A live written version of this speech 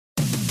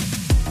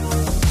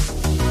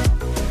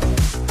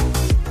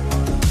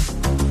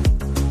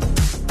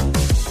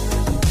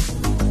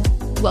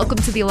Welcome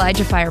to the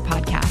ElijahFire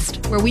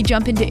podcast, where we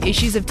jump into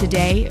issues of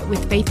today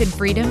with faith and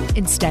freedom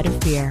instead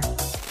of fear.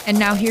 And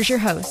now here's your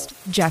host,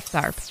 Jeff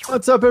Tharp.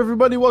 What's up,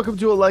 everybody? Welcome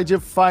to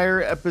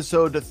ElijahFire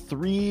episode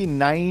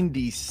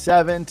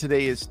 397.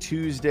 Today is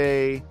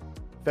Tuesday,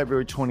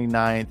 February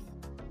 29th,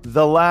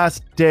 the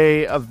last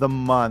day of the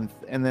month.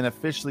 And then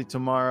officially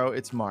tomorrow,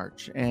 it's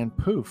March. And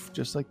poof,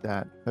 just like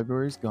that,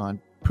 February's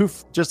gone.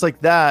 Poof, just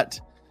like that,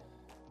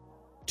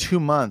 2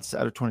 months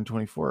out of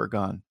 2024 are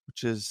gone,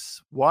 which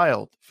is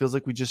wild. Feels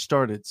like we just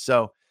started.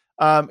 So,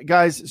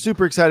 guys,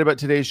 super excited about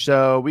today's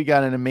show. We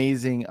got an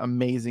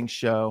amazing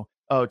show.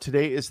 Oh,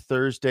 today is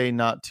Thursday,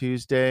 not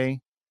Tuesday.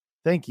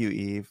 Thank you,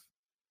 Eve.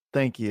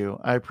 Thank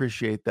you. I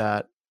appreciate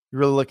that.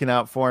 You're really looking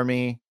out for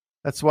me.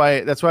 That's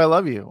why I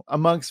love you,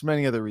 amongst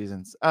many other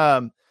reasons.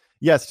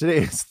 Yes, today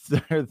is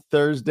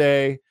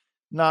Thursday,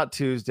 not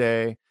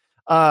Tuesday.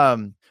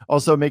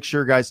 Also make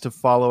sure, guys, to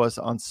follow us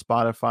on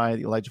Spotify,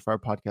 the ElijahFire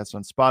podcast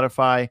on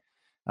Spotify,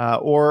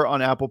 or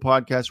on Apple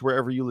Podcasts,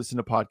 wherever you listen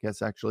to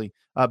podcasts, actually.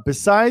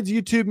 Besides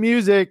YouTube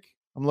Music,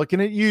 I'm looking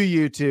at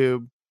you,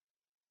 YouTube,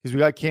 because we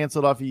got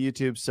canceled off of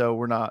YouTube, so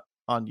we're not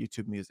on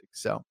YouTube Music.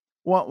 So,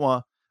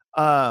 but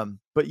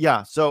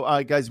yeah,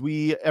 so guys,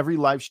 every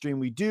live stream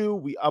we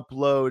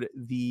upload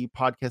the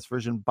podcast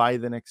version by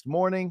the next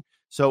morning.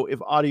 So if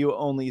audio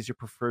only is your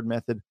preferred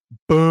method,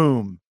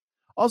 boom.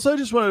 Also, I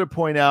just wanted to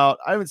point out,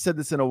 I haven't said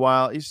this in a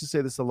while. I used to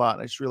say this a lot.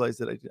 I just realized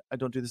that I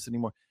don't do this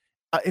anymore.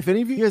 If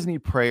any of you guys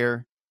need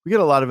prayer, we get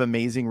a lot of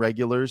amazing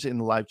regulars in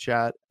the live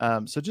chat.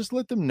 So just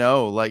let them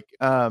know, like,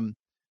 yeah,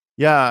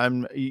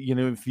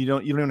 if you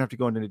don't even have to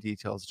go into the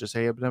details. Just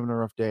say, I've been having a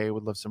rough day.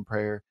 Would love some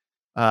prayer.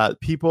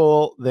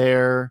 People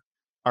there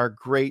are a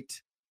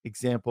great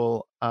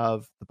example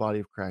of the body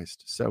of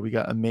Christ. So we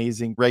got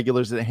amazing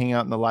regulars that hang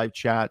out in the live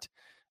chat.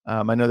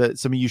 I know that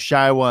some of you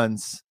shy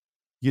ones,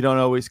 you don't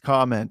always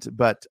comment,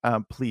 but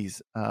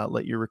please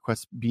let your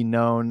requests be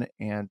known,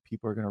 and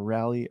people are going to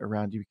rally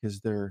around you because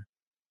they're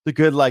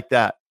good like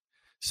that.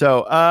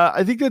 So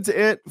I think that's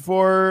it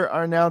for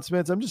our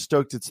announcements. I'm just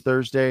stoked it's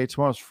Thursday.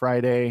 Tomorrow's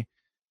Friday.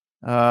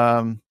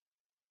 Life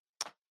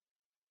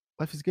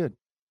is good.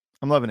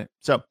 I'm loving it.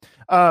 So,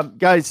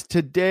 guys,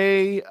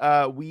 today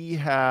we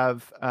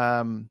have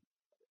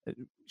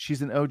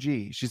she's an OG.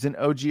 She's an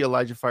OG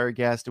ElijahFire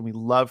guest, and we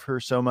love her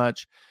so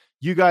much.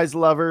 You guys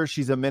love her.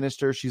 She's a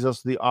minister. She's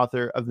also the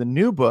author of the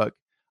new book,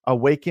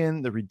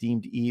 Awaken the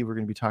Redeemed Eve. We're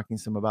going to be talking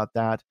some about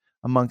that,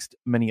 amongst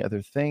many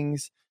other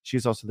things.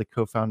 She's also the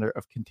co-founder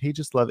of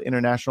Contagious Love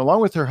International,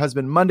 along with her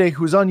husband, Monday,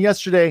 who was on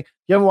yesterday. If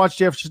you haven't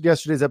watched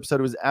yesterday's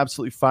episode, it was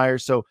absolutely fire.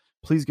 So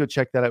please go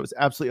check that out. It was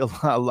absolutely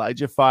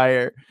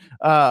ElijahFire.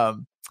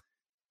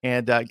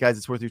 And guys,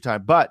 it's worth your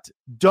time. But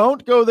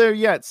don't go there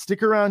yet.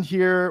 Stick around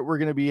here. We're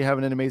going to be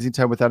having an amazing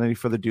time. Without any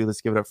further ado,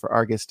 let's give it up for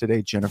our guest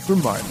today, Jennifer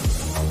Martin.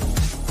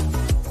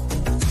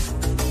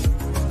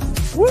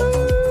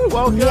 Woo!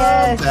 Welcome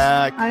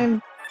back.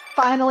 I'm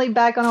finally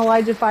back on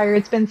ElijahFire.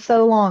 It's been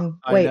so long.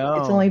 Wait,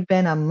 it's only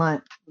been a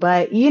month,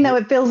 but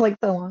it feels like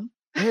so long.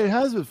 Yeah, it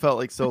has felt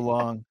like so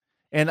long.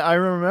 And I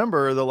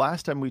remember the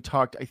last time we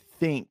talked, I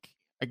think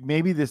like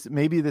maybe this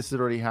had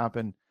already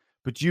happened,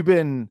 but you've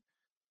been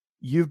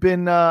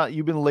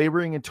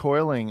laboring and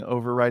toiling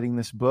over writing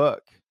this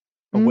book,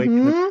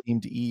 Awaken the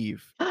Redeemed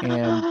Eve.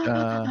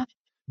 And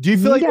do you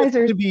feel like you guys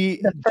are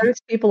the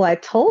first people I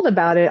told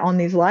about it on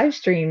these live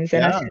streams?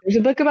 And I said, there's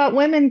a book about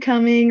women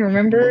coming,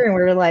 remember? And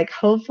we were like,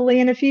 hopefully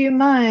in a few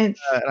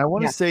months. And I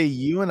want to say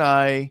you and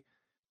I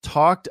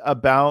talked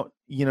about,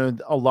 a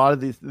lot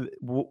of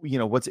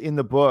what's in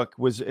the book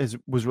was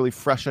really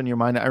fresh on your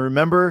mind. I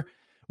remember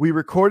we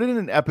recorded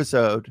an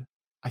episode,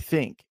 I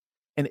think,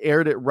 and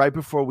aired it right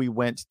before I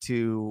went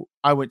to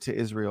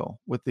Israel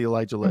with the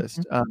Elijah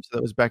List. So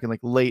that was back in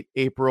like late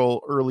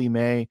April, early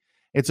May.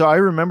 And so I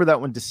remember that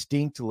one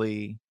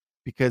distinctly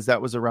because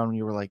that was around when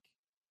you were like,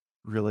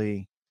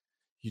 really,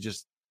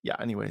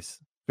 anyways,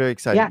 very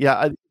excited. Yeah.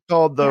 I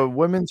called the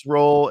women's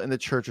role in the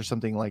church or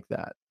something like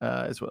that,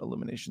 is what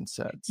Illumination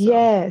said. So.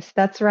 Yes,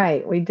 that's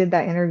right. We did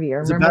that interview. It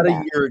was about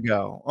a year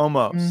ago,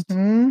 almost.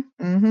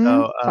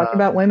 So, talk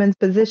about women's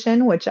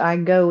position, which I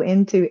go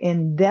into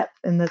in depth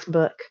in this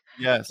book.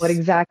 Yes. What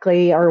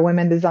exactly are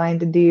women designed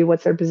to do?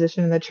 What's their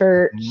position in the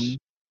church?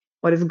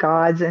 What is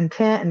God's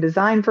intent and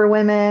design for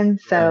women?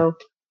 So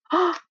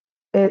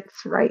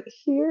it's right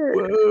here.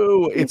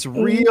 Whoa, it's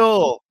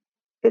real.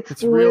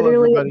 It's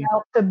literally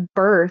about the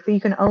birth.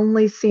 You can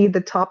only see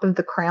the top of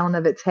the crown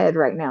of its head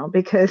right now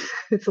because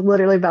it's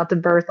literally about the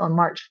birth on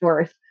March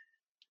 4th.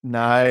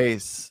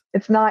 Nice.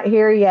 It's not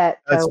here yet.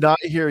 It's not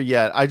here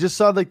yet. I just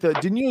saw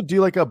didn't you do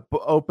like a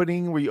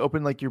opening where you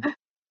open like you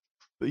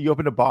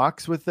opened a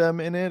box with them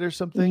in it or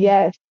something?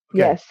 Yes. Okay.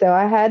 Yes. So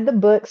I had the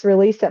books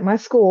released at my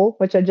school,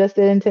 which I just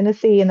did in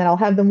Tennessee, and then I'll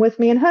have them with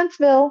me in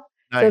Huntsville.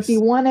 Nice. So if you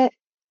want it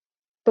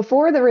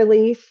before the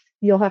release,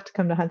 you'll have to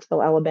come to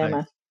Huntsville, Alabama.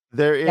 Nice.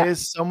 There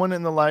is someone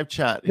in the live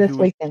chat this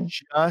weekend.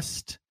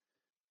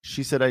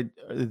 She said, I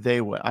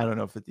don't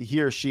know if it's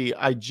he or she,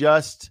 I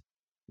just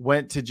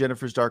went to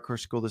Jennifer's Dark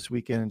Horse School this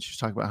weekend, and she was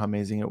talking about how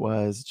amazing it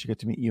was. She got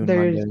to meet you and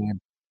Monday.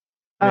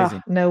 Oh,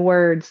 Amazing. no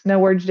words. No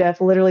words, Jeff.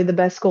 Literally the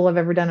best school I've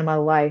ever done in my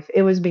life.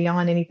 It was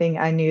beyond anything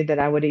I knew that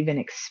I would even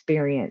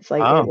experience.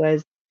 Like it Wow.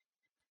 was,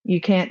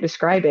 you can't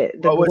describe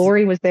it. The What was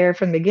glory was there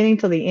from the beginning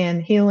till the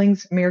end.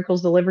 Healings,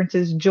 miracles,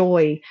 deliverances,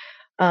 joy,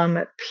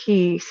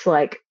 peace,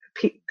 like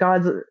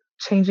God's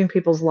changing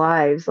people's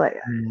lives. Like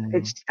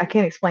mm, I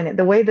can't explain it.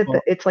 The way that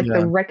well, it's like the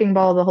yeah. wrecking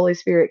ball of the Holy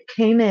Spirit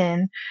came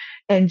in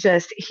and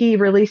just he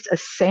released a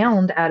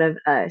sound out of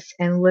us,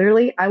 and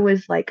literally I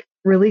was like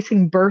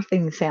releasing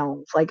birthing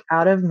sounds like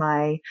out of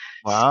my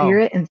Wow.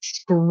 spirit and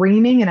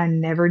screaming. And I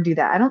never do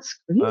that. I don't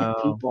scream at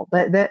Wow. people,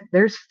 but that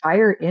there's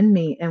fire in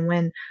me. And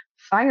when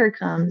fire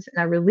comes and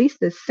I release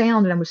this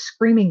sound and I was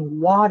screaming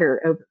water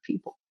over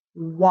people,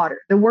 water,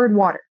 the word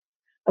water.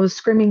 I was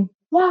screaming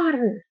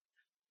water,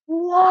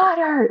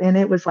 water. And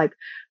it was like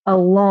a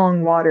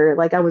long water.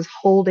 Like I was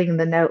holding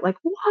the note like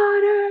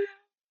water.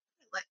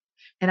 Like,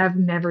 and I've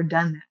never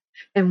done that.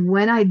 And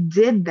when I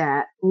did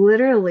that,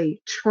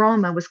 literally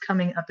trauma was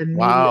coming up Wow.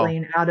 immediately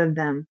and out of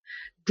them.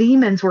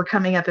 Demons were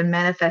coming up and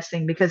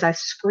manifesting because I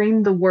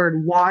screamed the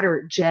word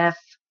water, Jeff.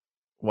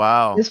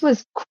 Wow. This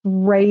was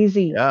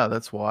crazy. Yeah,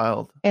 that's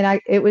wild.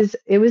 And it was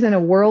in a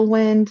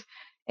whirlwind.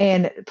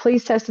 And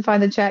please testify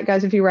in the chat,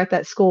 guys, if you were at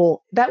that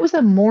school. That was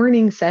a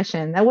morning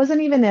session. That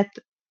wasn't even at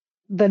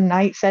the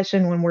night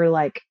session when we're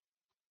like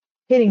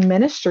hitting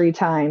ministry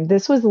time.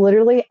 This was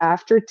literally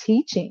after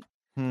teaching.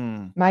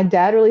 Hmm. My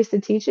dad released a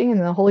teaching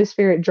and the Holy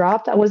Spirit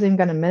dropped. I wasn't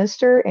going to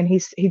minister, and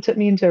he took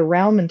me into a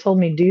realm and told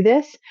me do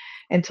this,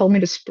 and told me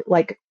to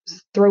like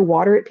throw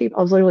water at people.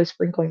 I was literally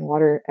sprinkling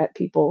water at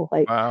people,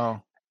 like,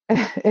 Wow.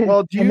 and,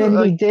 Well, do and you then he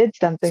like did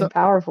something so,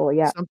 powerful.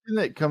 Yeah, something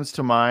that comes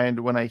to mind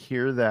when I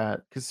hear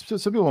that? Because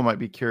some people might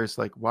be curious,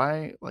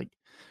 why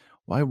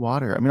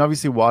water? I mean,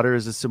 obviously, water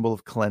is a symbol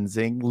of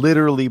cleansing,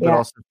 literally, but yeah,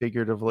 also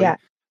figuratively. yeah.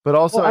 But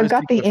also, Well, I I've just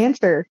got think the of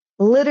answer.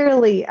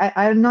 Literally,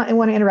 I'm not, I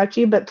want to interrupt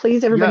you, but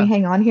please, everybody, yeah.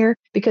 hang on here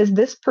because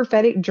this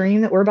prophetic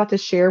dream that we're about to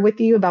share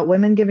with you about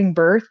women giving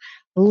birth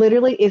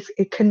literally is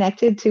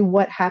connected to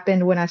what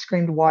happened when I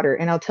screamed water.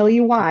 And I'll tell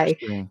you why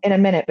Interesting. in a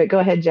minute, but go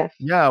ahead, Jeff.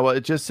 Yeah. Well,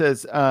 it just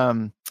says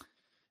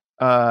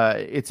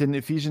it's in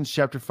Ephesians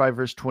chapter 5,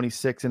 verse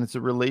 26, and it's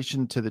a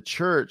relation to the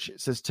church. It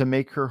says to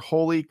make her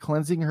holy,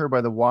 cleansing her by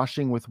the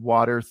washing with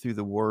water through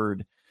the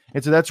word.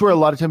 And so that's where a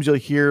lot of times you'll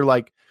hear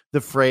like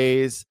the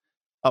phrase,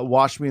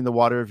 wash me in the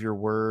water of your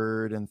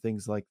word and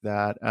things like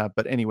that.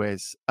 But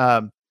anyways,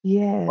 one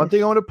Yes,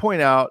 thing I want to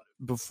point out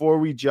before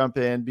we jump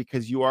in,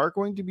 because you are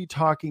going to be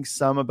talking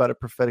some about a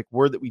prophetic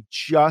word that we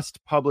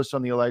just published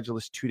on the Elijah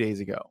list 2 days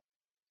ago.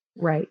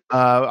 right.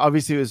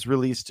 Obviously, it was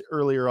released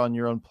earlier on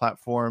your own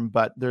platform,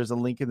 but there's a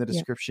link in the Yeah.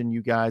 description.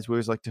 You guys, we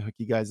always like to hook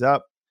you guys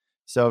up.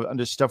 So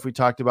under stuff we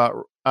talked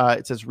about,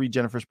 it says read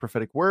Jennifer's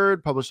prophetic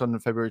word, published on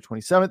February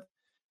 27th.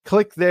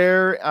 Click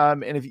there,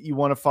 and if you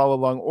want to follow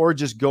along, or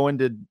just go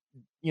into,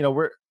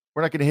 we're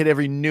not going to hit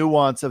every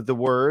nuance of the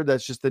word.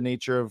 That's just the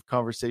nature of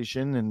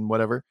conversation and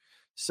whatever.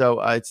 So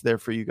it's there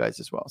for you guys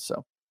as well.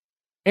 So,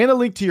 and a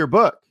link to your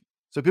book,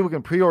 so people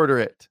can pre-order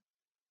it.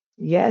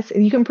 Yes,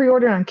 and you can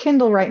pre-order it on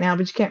Kindle right now,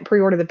 but you can't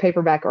pre-order the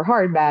paperback or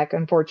hardback,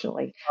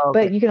 unfortunately. Okay.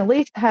 But you can at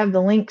least have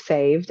the link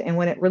saved, and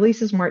when it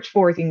releases March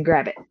 4th, you can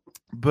grab it.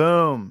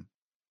 Boom.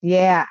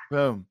 Yeah.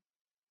 Boom.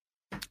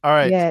 All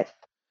right. Yes.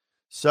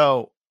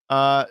 So,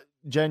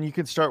 Jen, you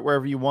can start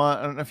wherever you want.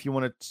 I don't know if you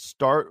want to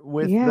start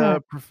with Yeah.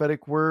 the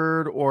prophetic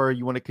word or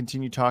you want to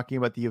continue talking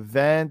about the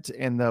event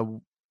and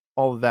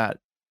all of that.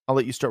 I'll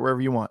let you start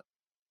wherever you want.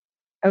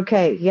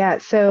 Okay, yeah.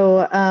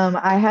 So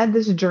I had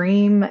this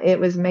dream. It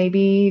was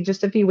maybe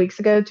just a few weeks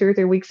ago, 2 or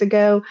 3 weeks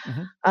ago.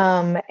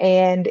 Mm-hmm.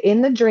 And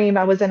in the dream,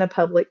 I was in a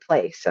public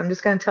place. So I'm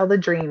just going to tell the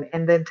dream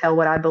and then tell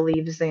what I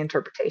believe is the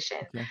interpretation.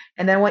 Okay.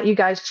 And then I want you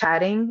guys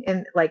chatting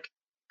and like,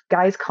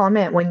 guys,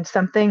 comment when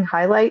something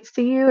highlights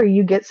to you or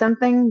you get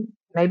something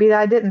maybe that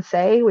I didn't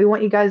say. We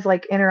want you guys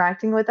like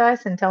interacting with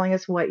us and telling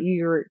us what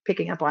you're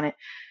picking up on it.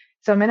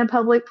 So I'm in a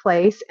public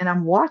place and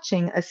I'm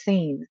watching a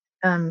scene.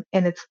 And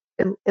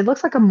it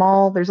looks like a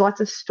mall. There's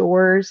lots of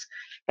stores,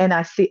 and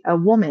I see a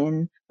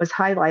woman was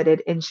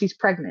highlighted, and she's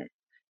pregnant.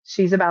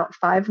 She's about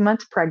 5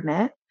 months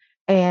pregnant,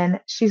 and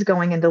she's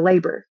going into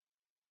labor.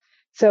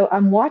 So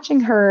I'm watching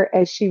her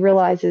as she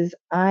realizes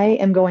I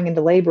am going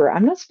into labor.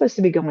 I'm not supposed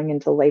to be going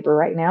into labor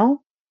right now.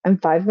 I'm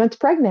 5 months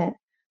pregnant.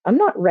 I'm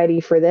not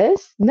ready for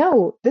this.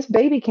 No, this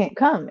baby can't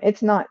come.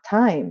 It's not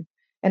time.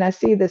 And I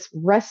see this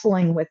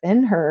wrestling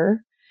within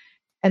her,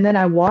 and then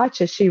I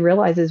watch as she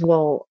realizes,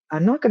 well,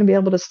 I'm not going to be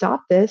able to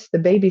stop this. The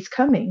baby's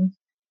coming.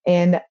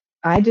 And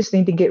I just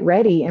need to get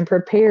ready and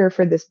prepare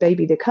for this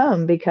baby to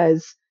come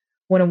because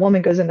when a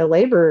woman goes into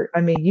labor, I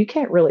mean, you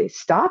can't really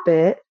stop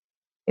it,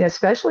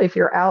 especially if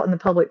you're out in the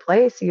public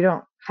place, you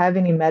don't have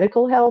any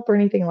medical help or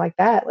anything like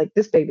that. Like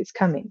this baby's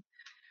coming.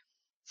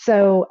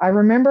 So I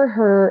remember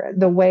her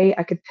the way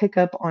I could pick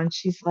up on,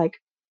 she's like,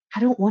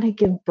 I don't want to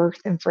give birth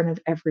in front of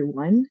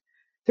everyone.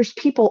 There's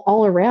people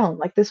all around.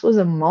 Like this was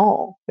a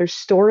mall. There's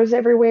stores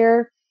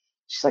everywhere.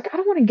 She's like, I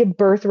don't want to give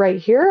birth right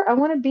here. I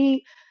want to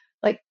be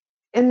like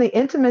in the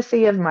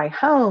intimacy of my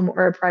home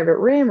or a private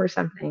room or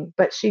something,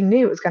 but she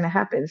knew it was going to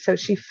happen. So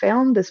she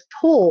found this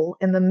pool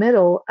in the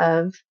middle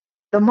of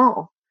the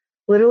mall,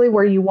 literally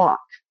where you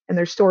walk, and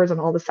there's stores on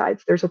all the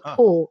sides. There's a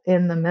pool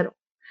in the middle.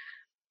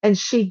 And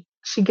she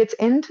gets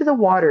into the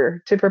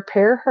water to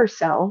prepare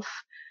herself,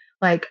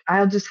 like,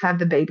 I'll just have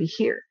the baby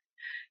here.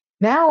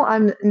 Now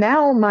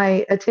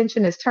my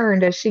attention is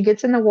turned. As she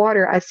gets in the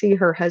water, I see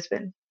her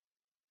husband.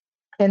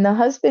 And the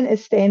husband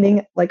is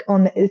standing like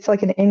it's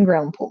like an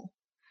in-ground pool.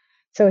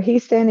 So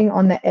he's standing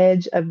on the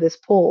edge of this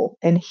pool,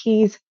 and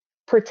he's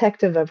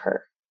protective of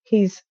her.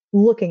 He's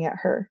looking at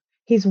her.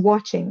 He's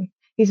watching.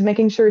 He's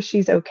making sure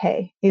she's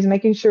okay. He's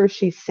making sure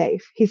she's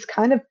safe. He's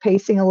kind of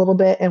pacing a little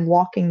bit and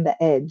walking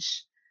the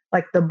edge,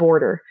 like the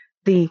border,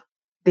 the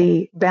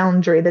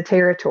boundary, the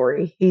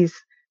territory. He's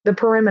the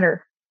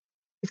perimeter.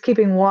 He's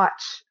keeping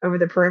watch over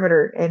the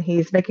perimeter, and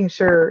he's making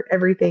sure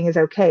everything is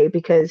okay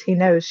because he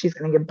knows she's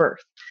going to give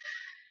birth.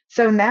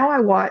 So now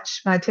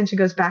my attention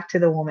goes back to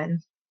the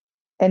woman.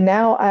 And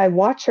now I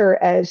watch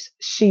her as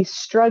she's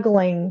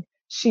struggling.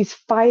 She's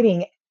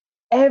fighting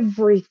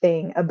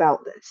everything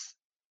about this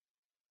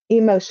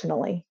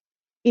emotionally.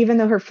 Even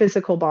though her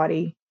physical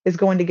body is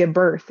going to give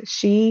birth,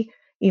 she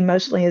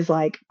emotionally is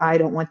like, I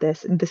don't want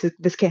this. And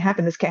this can't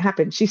happen. This can't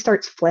happen. She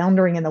starts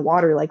floundering in the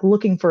water, like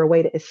looking for a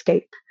way to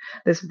escape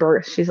this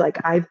birth. She's like,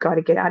 I've got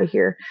to get out of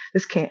here.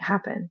 This can't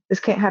happen.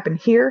 This can't happen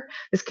here.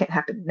 This can't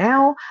happen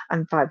now.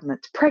 I'm 5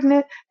 months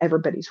pregnant.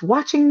 Everybody's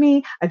watching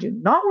me. I do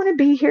not want to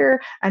be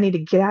here. I need to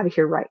get out of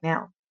here right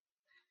now.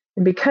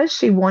 And because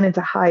she wanted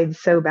to hide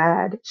so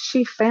bad,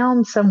 she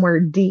found somewhere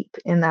deep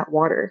in that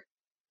water.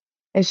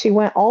 And she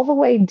went all the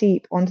way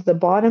deep onto the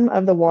bottom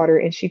of the water,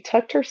 and she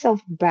tucked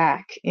herself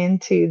back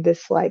into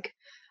this like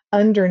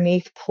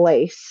underneath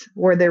place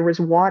where there was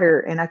water,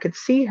 and I could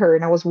see her,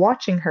 and I was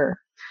watching her.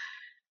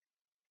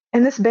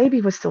 And this baby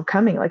was still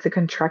coming. Like the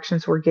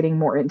contractions were getting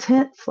more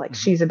intense. Like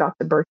she's about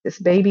to birth this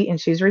baby, and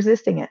she's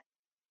resisting it.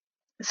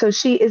 So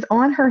she is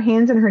on her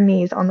hands and her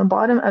knees on the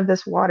bottom of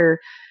this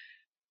water,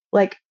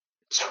 like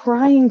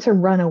trying to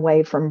run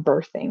away from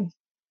birthing.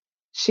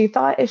 She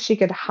thought if she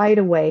could hide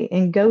away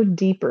and go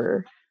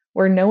deeper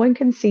where no one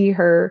can see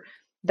her,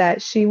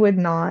 that she would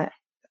not,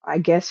 I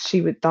guess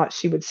thought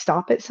she would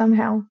stop it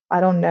somehow.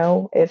 I don't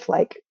know if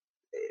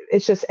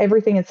it's just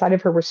everything inside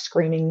of her was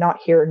screaming,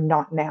 not here,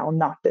 not now,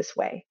 not this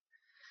way.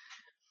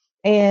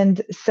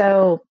 And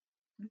so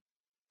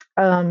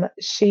I'm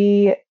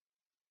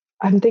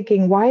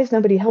thinking, why is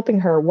nobody helping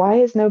her? Why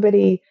is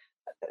nobody,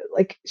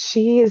 like,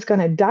 she is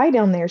going to die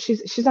down there.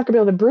 She's not gonna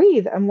be able to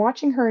breathe. I'm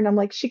watching her and I'm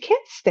like, she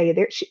can't stay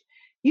there.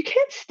 You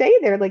can't stay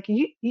there. Like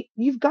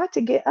you've got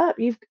to get up.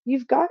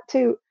 You've got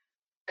to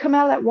come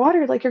out of that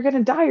water. Like you're going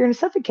to die. You're going to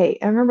suffocate.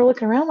 I remember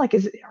looking around like,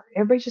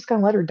 everybody's just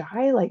going to let her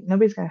die? Like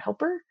nobody's going to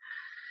help her.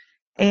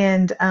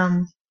 And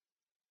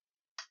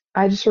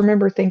I just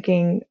remember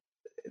thinking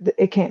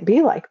it can't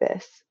be like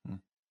this.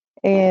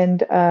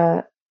 And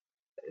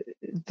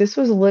this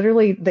was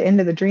literally the end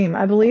of the dream.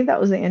 I believe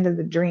that was the end of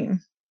the dream.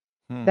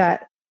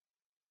 That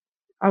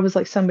I was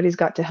like, somebody's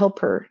got to help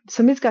her.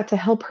 Somebody's got to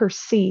help her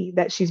see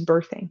that she's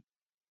birthing.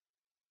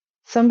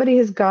 Somebody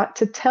has got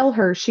to tell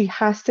her she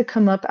has to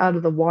come up out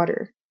of the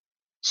water.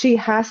 She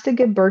has to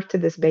give birth to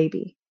this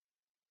baby.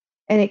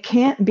 And it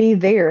can't be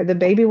there. The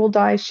baby will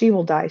die. She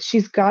will die.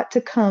 She's got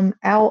to come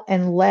out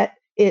and let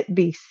it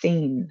be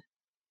seen.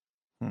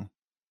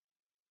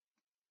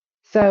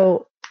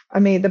 So, I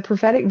mean, the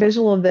prophetic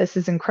visual of this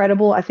is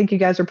incredible. I think you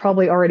guys are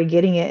probably already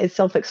getting it. It's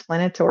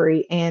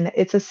self-explanatory, and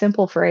it's a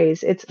simple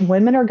phrase. It's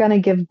women are going to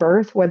give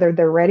birth whether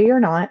they're ready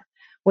or not,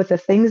 with the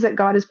things that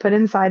God has put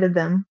inside of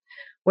them,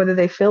 whether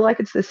they feel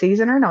like it's the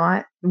season or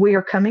not. We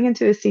are coming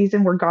into a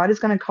season where God is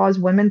going to cause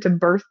women to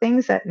birth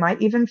things that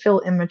might even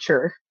feel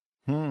immature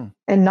and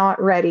not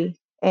ready.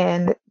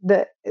 And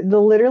the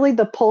literally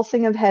the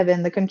pulsing of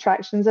heaven, the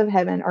contractions of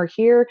heaven are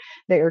here.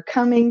 They are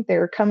coming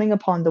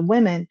upon the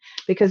women,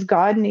 because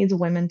God needs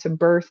women to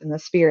birth in the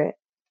spirit.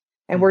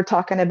 And we're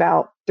talking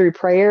about through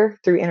prayer,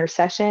 through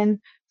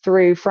intercession,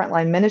 through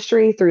frontline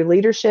ministry, through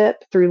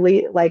leadership,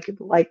 through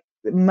like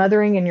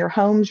mothering in your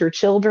homes, your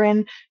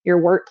children, your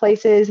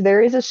workplaces.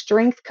 There is a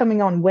strength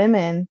coming on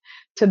women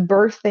to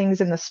birth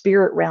things in the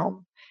spirit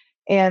realm.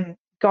 And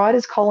God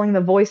is calling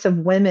the voice of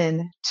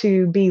women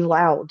to be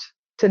loud,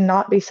 to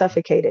not be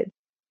suffocated,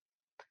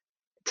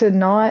 to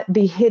not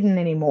be hidden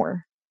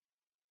anymore.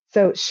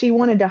 So she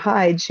wanted to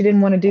hide. She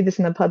didn't want to do this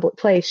in the public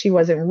place. She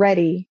wasn't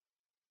ready.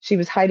 She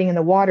was hiding in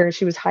the water.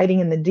 She was hiding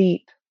in the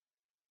deep.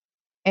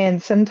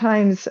 And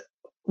sometimes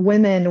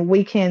women,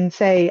 we can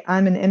say,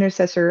 I'm an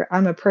intercessor.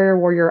 I'm a prayer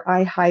warrior.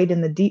 I hide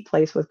in the deep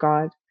place with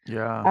God.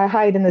 Yeah. I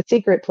hide in the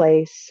secret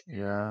place.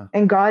 Yeah.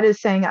 And God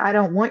is saying, I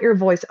don't want your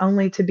voice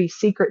only to be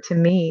secret to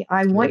me.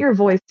 I want your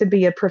voice to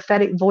be a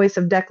prophetic voice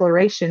of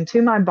declaration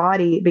to my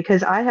body,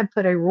 because I have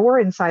put a roar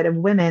inside of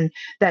women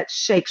that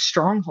shakes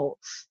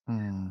strongholds.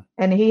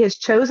 And he has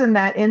chosen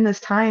that in this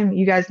time.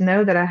 You guys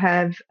know that I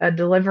have a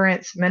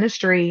deliverance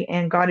ministry,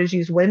 and God has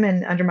used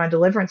women under my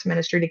deliverance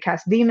ministry to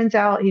cast demons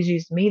out. He's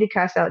used me to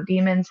cast out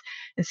demons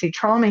and see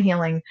trauma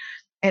healing.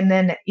 And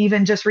then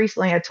even just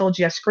recently, I told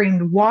you I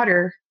screamed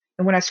water.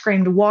 And when I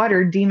screamed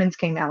water, demons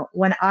came out.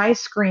 When I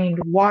screamed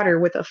water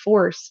with a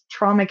force,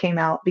 trauma came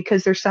out,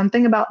 because there's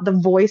something about the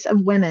voice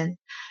of women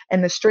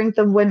and the strength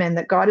of women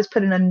that God has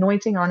put an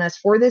anointing on us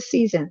for this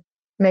season.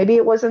 Maybe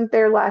it wasn't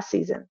there last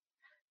season.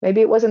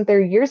 Maybe it wasn't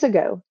there years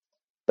ago.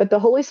 But the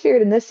Holy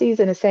Spirit in this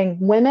season is saying,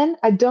 women,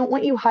 I don't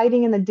want you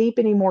hiding in the deep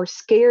anymore,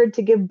 scared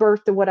to give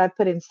birth to what I've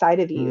put inside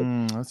of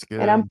you. That's good.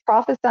 And I'm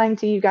prophesying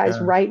to you guys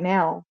right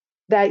now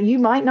that you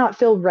might not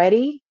feel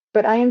ready,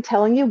 but I am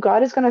telling you,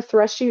 God is going to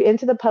thrust you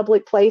into the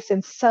public place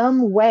in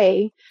some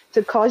way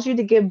to cause you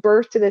to give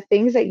birth to the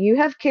things that you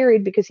have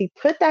carried, because he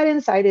put that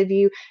inside of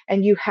you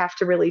and you have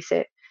to release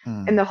it.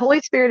 And the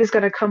Holy Spirit is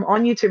going to come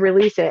on you to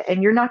release it,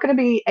 and you're not going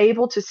to be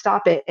able to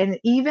stop it. And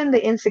even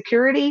the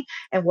insecurity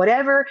and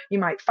whatever, you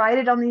might fight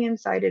it on the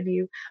inside of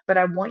you. But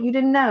I want you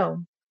to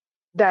know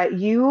that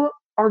you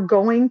are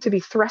going to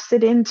be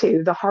thrusted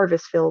into the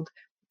harvest field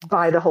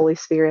by the Holy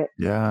Spirit.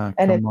 Yeah.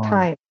 And it's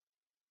time.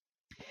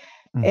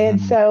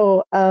 And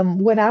so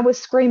when I was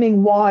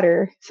screaming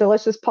water, so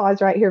let's just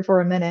pause right here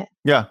for a minute.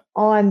 Yeah.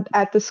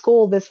 At the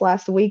school this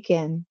last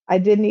weekend, I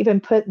didn't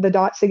even put the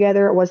dots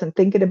together. I wasn't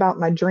thinking about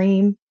my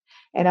dream.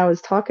 And I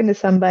was talking to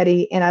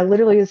somebody, and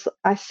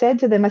I said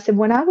to them, I said,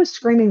 when I was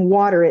screaming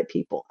water at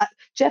people,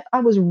 Jeff,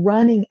 I was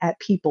running at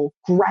people,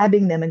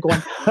 grabbing them and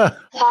going,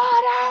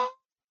 water,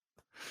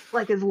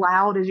 like as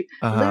loud as you,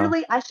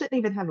 literally, I shouldn't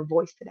even have a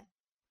voice today.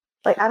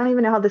 Like, I don't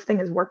even know how this thing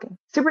is working.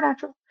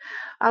 Supernatural.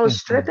 I was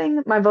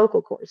stripping my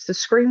vocal cords to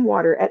scream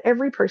water at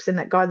every person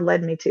that God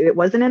led me to. It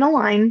wasn't in a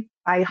line.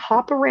 I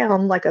hop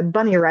around like a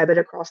bunny rabbit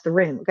across the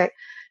room. Okay.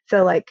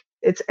 So like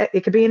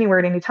it could be anywhere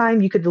at any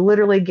time. You could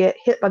literally get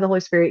hit by the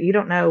Holy Spirit. You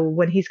don't know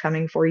when he's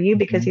coming for you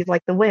because he's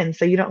like the wind.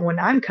 So you don't know when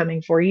I'm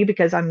coming for you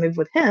because I move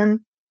with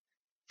him.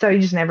 So you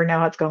just never know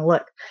how it's going to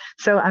look.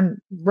 So I'm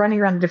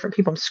running around to different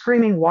people. I'm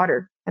screaming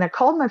water. And I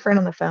called my friend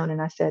on the phone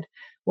and I said,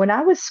 when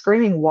I was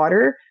screaming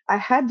water, I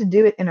had to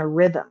do it in a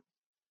rhythm.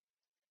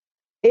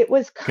 It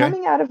was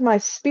coming out of my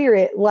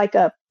spirit like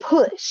a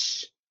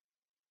push,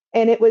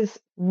 and it was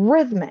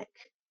rhythmic.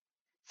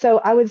 So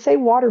I would say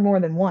water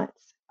more than once.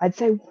 I'd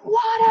say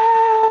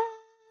water,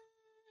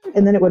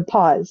 and then it would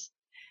pause.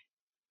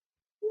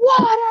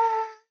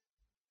 Water,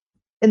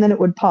 and then it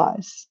would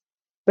pause.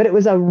 But it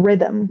was a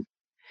rhythm.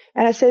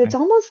 And I said, it's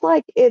almost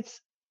like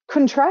it's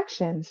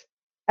contractions.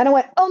 And I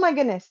went, oh my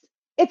goodness,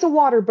 it's a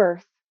water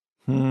birth.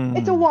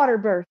 It's a water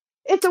birth.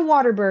 It's a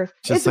water birth.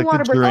 It's like a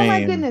water birth. Oh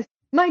my goodness.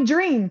 My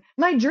dream.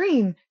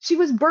 She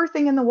was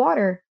birthing in the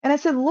water. And I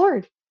said,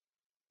 Lord,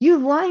 you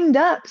lined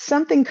up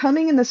something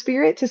coming in the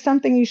spirit to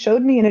something you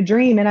showed me in a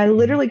dream. And I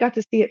literally got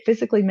to see it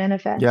phically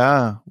manifest.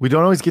 Yeah. We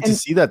don't always get to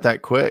see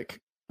that quick.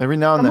 Every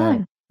now and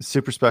then. It's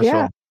super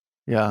special.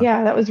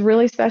 Yeah, that was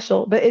really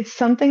special. But it's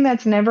something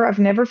I've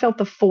never felt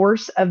the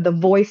force of the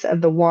voice of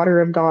the water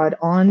of God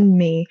on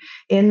me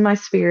in my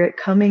spirit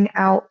coming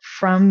out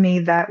from me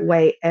that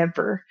way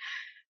ever.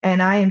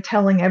 And I am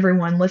telling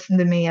everyone, listen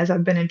to me, as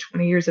I've been in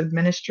 20 years of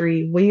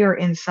ministry, we are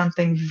in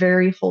something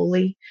very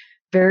holy,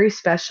 very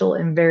special,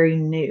 and very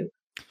new.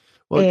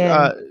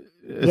 Well,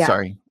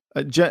 sorry.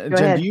 Jen,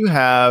 do you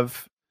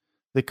have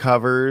the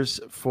covers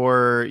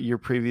for your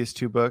previous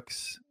 2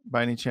 books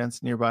by any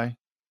chance nearby?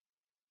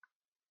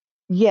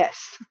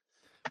 Yes.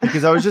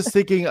 Because I was just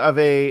thinking of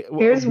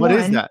Here's what one.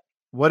 Is that?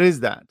 What is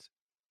that?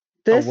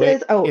 This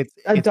is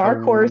a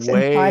dark horse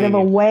inside of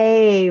a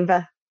wave.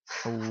 A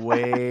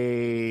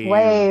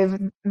wave.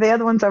 The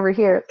other one's over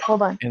here.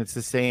 Hold on. And it's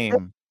the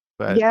same.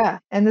 But yeah.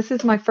 And this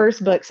is my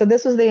first book. So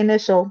this was the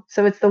initial.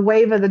 So it's the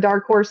wave of the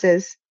dark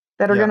horses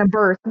that are going to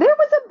birth. There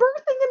was a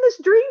birthing in this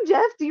dream,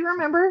 Jeff. Do you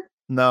remember?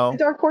 No. The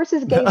dark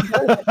horses gave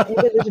birth at the end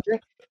of this dream.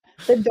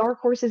 The dark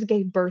horses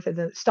gave birth. And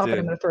then, stop it.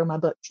 I'm going to throw my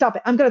book. Stop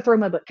it. I'm going to throw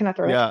my book. Can I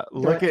throw it? Yeah.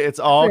 Look, it's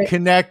all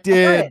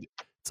connected.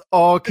 It's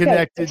all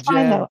connected, it's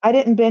fine, though. I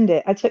didn't bend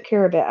it. I took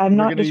care of it. I'm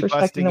not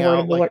disrespecting the word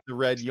of the Lord. The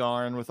red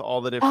yarn with all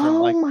the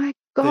different my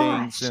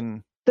gosh. things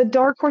and the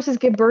dark horses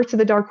give birth to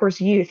the dark horse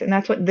youth, and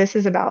that's what this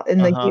is about. And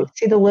the youth,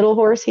 see the little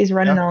horse, he's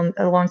running on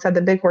alongside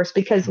the big horse,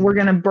 because we're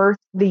going to birth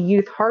the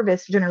youth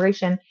harvest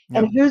generation.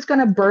 And who's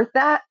going to birth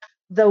that?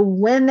 The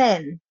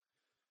women.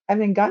 I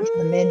haven't gotten to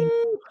the men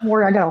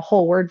more. I got a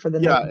whole word for the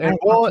men. And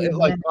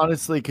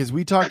honestly, because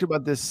we talked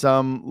about this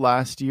some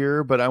last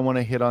year, but I want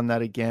to hit on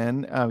that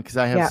again because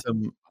I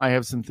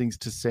have some things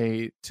to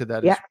say to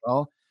that as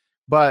well.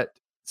 But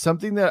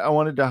something that I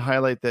wanted to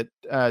highlight that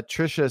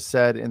Trisha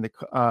said in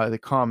the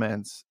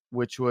comments,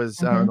 which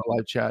was in the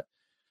live chat,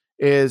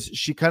 is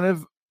she kind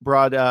of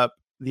brought up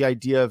the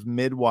idea of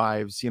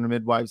midwives.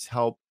 Midwives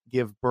help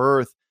give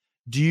birth.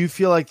 Do you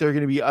feel like there are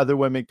going to be other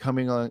women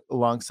coming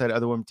alongside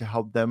other women to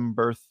help them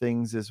birth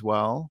things as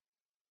well?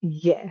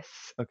 Yes.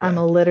 Okay. I'm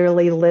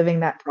literally living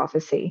that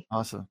prophecy.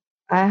 Awesome.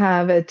 I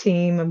have a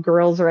team of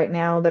girls right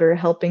now that are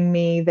helping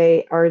me.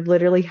 They are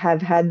literally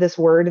have had this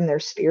word in their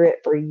spirit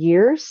for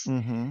years.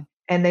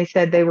 And they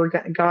said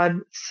God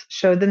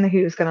showed them that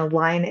he was going to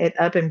line it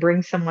up and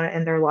bring someone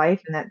in their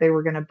life, and that they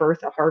were going to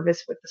birth a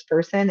harvest with this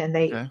person. And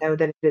they know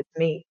that it's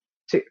me.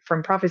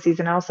 from prophecies,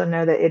 and I also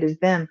know that it is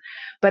them.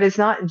 But it's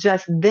not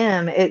just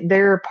them.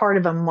 They're part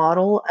of a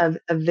model of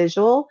a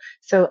visual.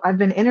 So I've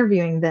been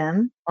interviewing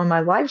them on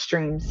my live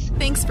streams.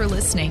 Thanks for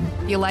listening.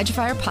 The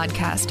ElijahFire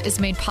podcast is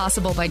made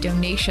possible by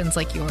donations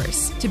like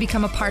yours. To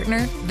become a partner,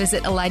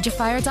 visit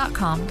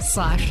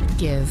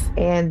ElijahFire.com/give.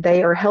 And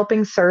they are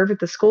helping serve at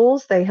the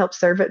schools. They help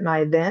serve at my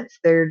events.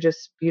 They're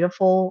just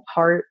beautiful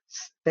hearts.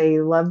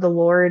 They love the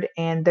Lord,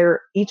 and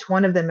each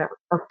one of them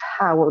are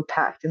power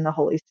packed in the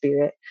Holy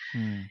Spirit.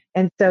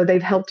 And so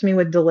they've helped me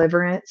with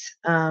deliverance,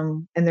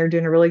 and they're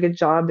doing a really good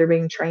job. They're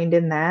being trained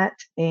in that.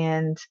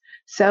 And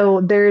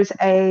so there's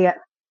a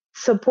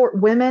support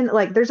women,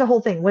 like there's a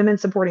whole thing, women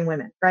supporting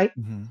women, right?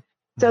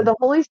 So the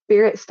Holy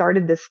Spirit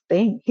started this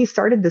thing. He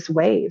started this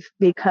wave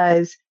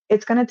because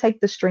it's going to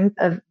take the strength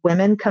of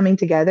women coming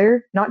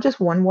together, not just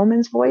one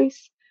woman's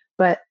voice,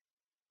 but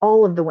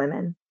all of the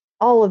women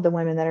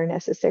that are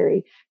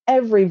necessary,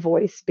 every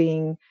voice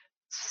being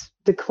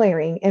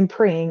declaring and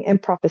praying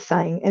and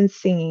prophesying and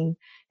singing,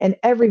 and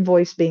every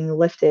voice being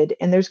lifted.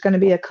 And there's going to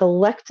be a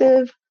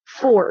collective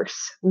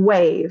force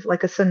wave,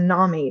 like a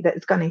tsunami,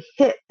 that's going to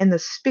hit in the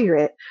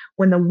spirit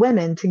when the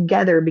women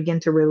together begin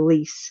to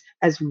release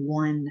as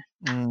one.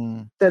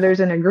 So there's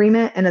an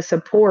agreement and a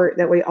support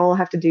that we all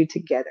have to do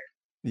together.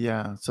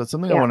 Yeah. So it's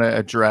something I want to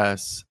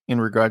address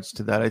in regards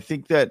to that. I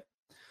think that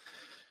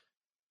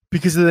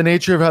because of the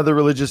nature of how the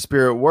religious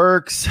spirit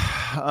works,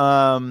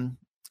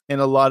 and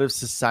a lot of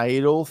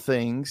societal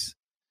things,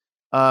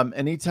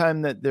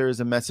 anytime that there is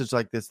a message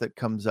like this that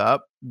comes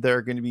up, there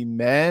are going to be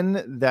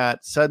men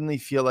that suddenly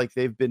feel like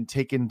they've been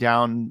taken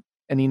down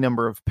any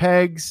number of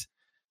pegs,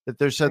 that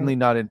they're suddenly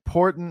not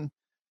important.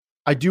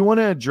 I do want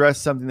to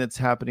address something that's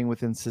happening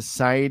within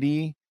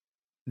society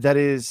that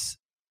has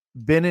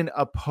been an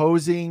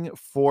opposing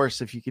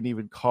force, if you can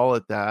even call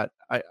it that.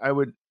 I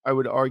would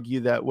argue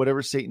that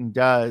whatever Satan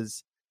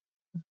does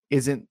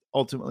isn't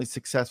ultimately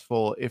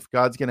successful. If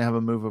God's going to have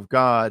a move of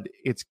God,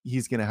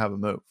 he's going to have a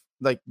move,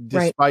 like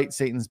despite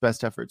Satan's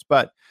best efforts.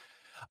 But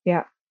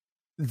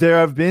there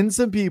have been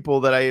some people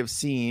that I have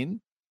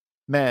seen,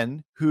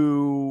 men,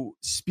 who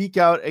speak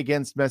out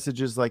against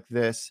messages like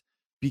this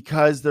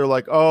because they're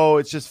like, oh,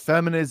 it's just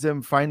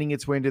feminism finding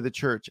its way into the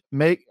church.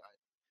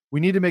 We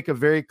need to make a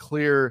very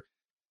clear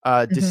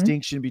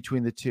distinction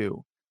between the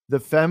two. The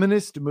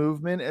feminist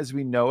movement, as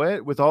we know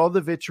it, with all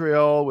the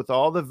vitriol, with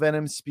all the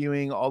venom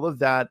spewing, all of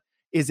that,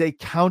 is a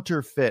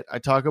counterfeit. I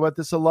talk about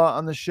this a lot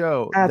on the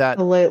show.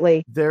 Absolutely.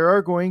 That there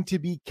are going to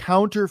be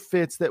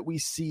counterfeits that we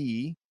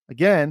see.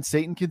 Again,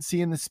 Satan can see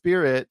in the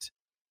spirit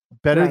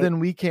better than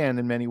we can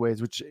in many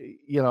ways, which,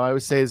 I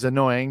always say is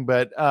annoying,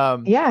 but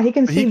he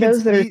can see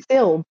those that are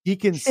sealed. He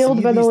can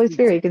sealed by the Holy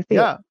Spirit. He can see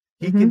it.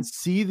 He can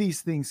see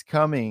these things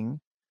coming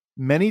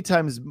many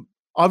times.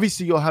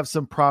 Obviously, you'll have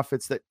some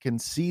prophets that can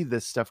see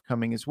this stuff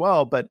coming as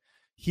well, but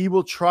he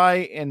will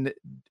try and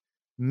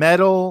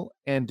meddle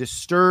and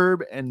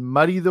disturb and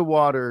muddy the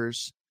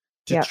waters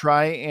to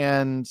try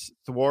and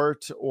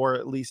thwart or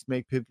at least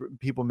make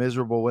people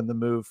miserable when the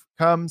move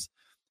comes.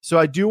 So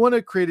I do want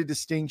to create a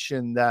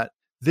distinction that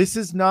this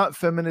is not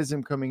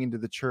feminism coming into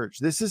the church.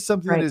 This is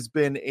something that has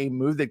been a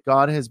move that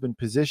God has been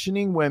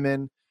positioning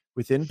women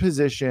within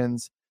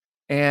positions,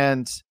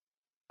 and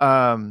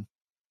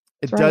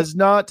it does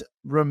not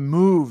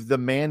remove the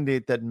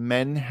mandate that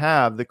men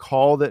have, the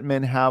call that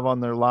men have on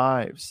their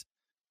lives.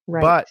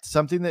 But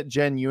something that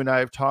Jen, you and I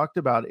have talked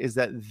about is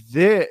that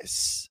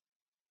this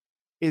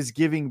is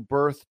giving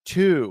birth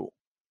to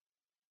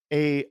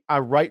a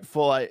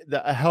rightful,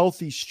 a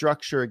healthy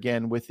structure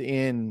again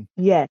within.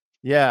 Yes.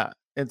 Yeah.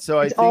 And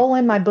so it's all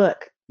in my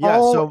book.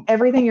 So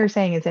everything you're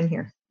saying is in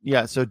here.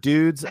 Yeah. So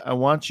dudes, I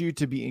want you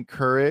to be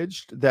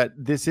encouraged that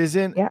this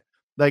isn't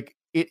like,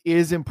 it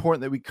is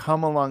important that we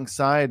come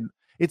alongside.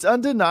 It's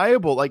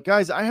undeniable. Like,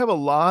 guys, I have a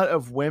lot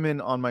of women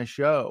on my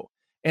show.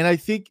 And I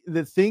think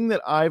the thing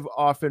that I've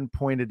often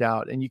pointed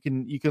out, and you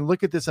can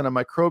look at this on a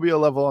microbial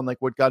level on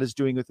like what God is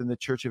doing within the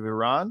Church of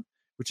Iran,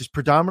 which is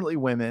predominantly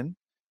women,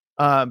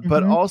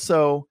 but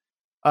also,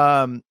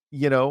 the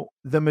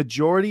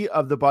majority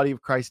of the body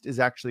of Christ is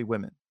actually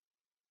women.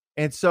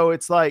 And so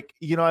it's like,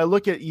 I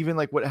look at even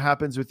like what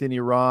happens within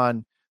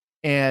Iran,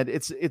 and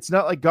it's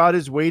not like God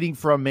is waiting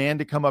for a man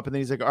to come up and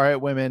then he's like, all right,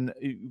 women,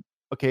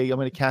 okay, I'm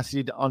going to cast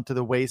you onto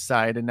the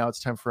wayside and now it's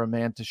time for a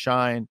man to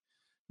shine.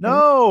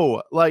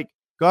 No, like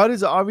God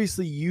is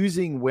obviously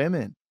using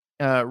women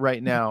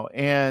right now.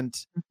 And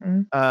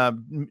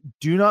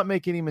do not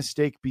make any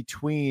mistake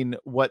between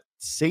what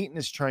Satan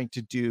is trying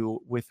to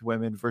do with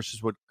women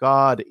versus what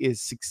God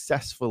is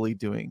successfully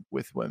doing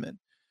with women.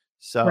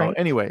 So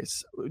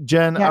anyways,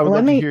 Jen, I would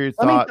love to hear your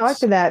thoughts. Let me talk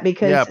to that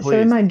because so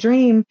in my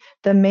dream,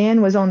 the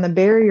man was on the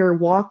barrier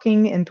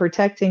walking and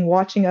protecting,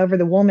 watching over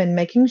the woman,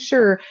 making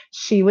sure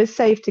she was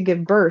safe to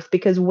give birth,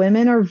 because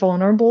women are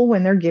vulnerable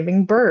when they're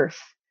giving birth.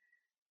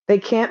 They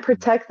can't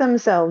protect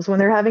themselves when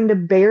they're having to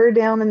bear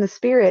down in the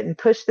spirit and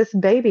push this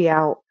baby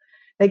out.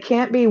 They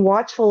can't be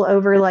watchful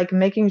over like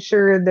making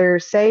sure they're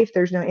safe.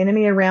 There's no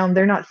enemy around.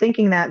 They're not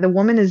thinking that. The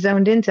woman is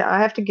zoned into, I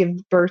have to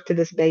give birth to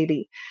this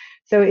baby.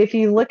 So if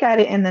you look at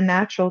it in the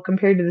natural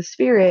compared to the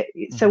spirit,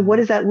 so what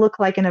does that look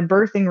like in a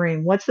birthing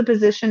room? What's the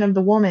position of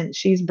the woman?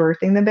 She's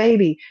birthing the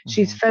baby.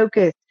 She's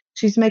focused.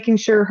 She's making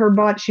sure her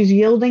body, she's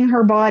yielding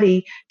her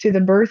body to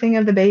the birthing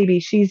of the baby.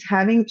 She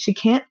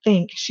can't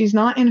think. She's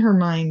not in her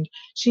mind.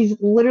 She's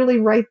literally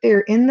right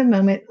there in the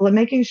moment,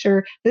 making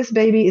sure this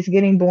baby is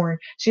getting born.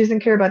 She doesn't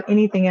care about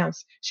anything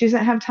else. She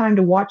doesn't have time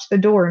to watch the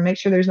door and make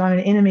sure there's not an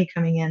enemy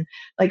coming in.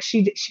 Like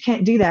she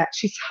can't do that.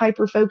 She's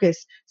hyper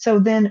focused. So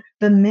then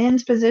the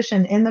men's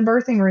position in the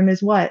birthing room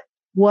is what?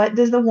 What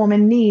does the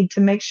woman need to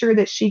make sure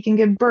that she can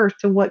give birth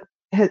to what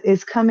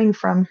is coming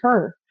from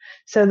her?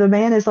 So the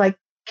man is like,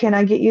 can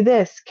I get you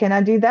this? Can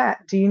I do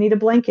that? Do you need a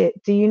blanket?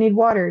 Do you need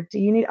water? Do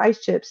you need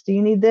ice chips? Do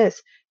you need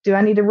this? Do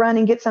I need to run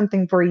and get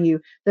something for you?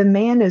 The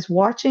man is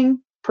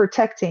watching,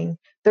 protecting.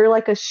 They're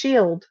like a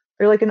shield.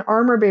 They're like an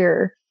armor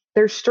bearer.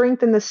 Their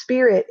strength in the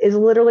spirit is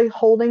literally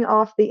holding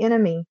off the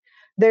enemy.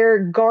 They're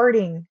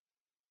guarding.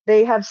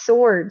 They have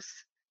swords.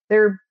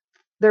 They're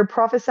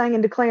prophesying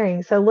and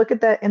declaring. So look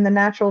at that in the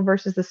natural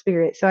versus the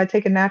spirit. So I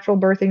take a natural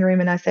birthing room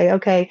and I say,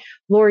 okay,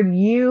 Lord,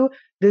 you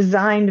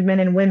designed men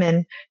and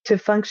women to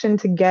function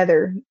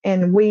together.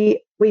 And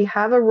we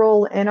have a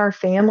role in our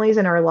families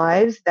and our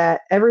lives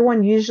that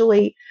everyone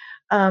usually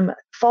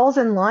falls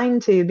in line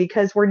to,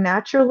 because we're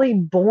naturally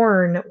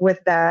born with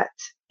that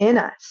in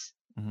us.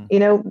 You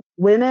know,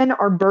 women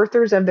are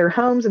birthers of their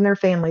homes and their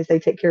families. They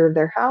take care of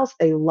their house.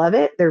 They love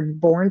it. They're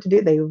born to do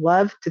it. They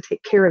love to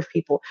take care of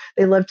people.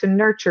 They love to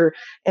nurture.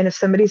 And if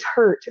somebody's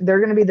hurt,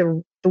 they're going to be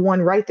the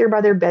one right there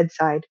by their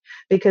bedside,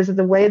 because of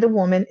the way the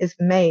woman is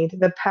made,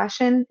 the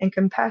passion and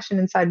compassion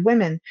inside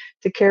women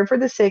to care for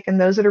the sick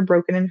and those that are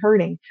broken and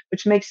hurting,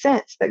 which makes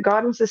sense that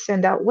God wants to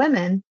send out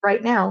women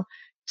right now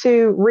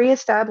to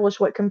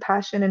reestablish what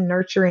compassion and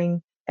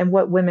nurturing and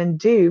what women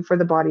do for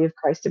the body of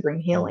Christ to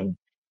bring healing.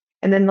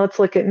 And then let's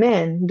look at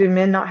men. Do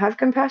men not have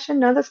compassion?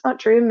 No, that's not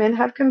true. Men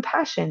have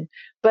compassion.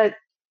 But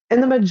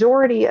in the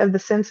majority of the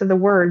sense of the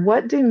word,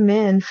 what do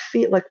men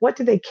feel like? What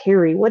do they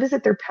carry? What is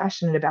it they're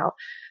passionate about?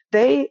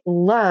 They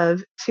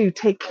love to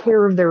take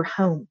care of their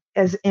home,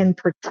 as in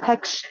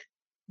protection.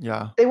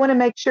 Yeah. They want to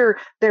make sure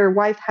their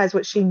wife has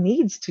what she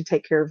needs to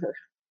take care of her.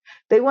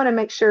 They want to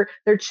make sure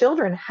their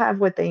children have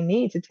what they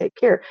need to take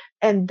care.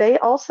 And they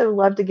also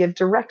love to give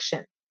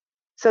direction.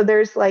 So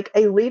there's like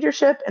a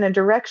leadership and a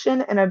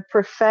direction and a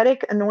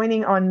prophetic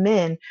anointing on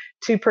men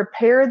to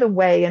prepare the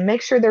way and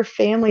make sure their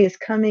family is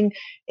coming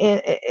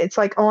in. It's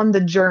like on the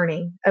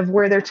journey of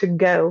where they're to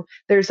go.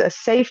 There's a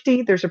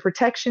safety, there's a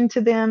protection to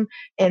them,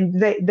 and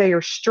they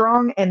are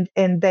strong and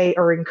they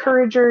are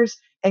encouragers,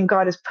 and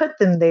God has put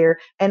them there.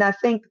 And I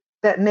think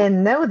that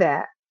men know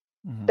that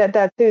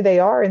that's who they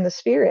are in the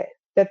spirit,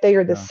 that they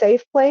are the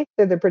safe place,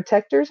 they're the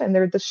protectors, and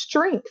they're the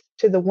strength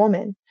to the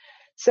woman.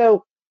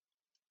 So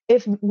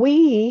if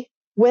we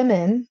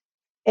women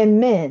and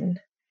men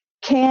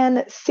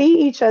can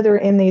see each other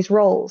in these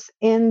roles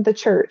in the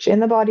church,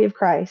 in the body of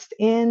Christ,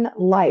 in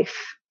life,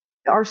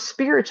 our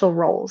spiritual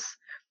roles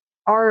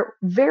are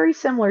very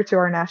similar to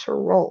our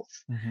natural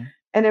roles.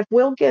 And if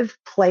we'll give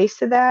place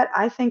to that,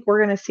 I think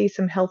we're going to see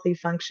some healthy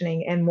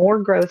functioning and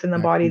more growth in the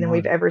body than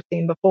we've ever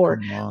seen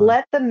before.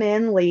 Let the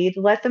men lead.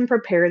 Let them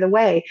prepare the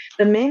way.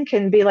 The men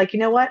can be like, you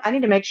know what? I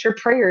need to make sure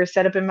prayer is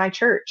set up in my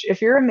church.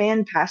 If you're a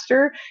man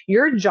pastor,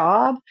 your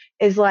job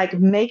is like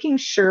making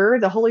sure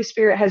the Holy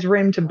Spirit has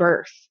room to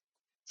birth.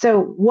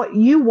 So what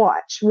you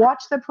watch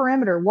the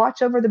perimeter,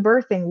 watch over the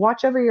birthing,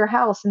 watch over your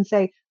house and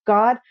say,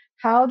 God,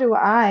 how do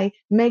I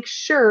make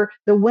sure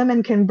the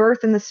women can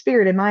birth in the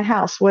spirit in my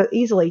house? Well,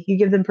 easily. You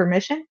give them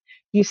permission.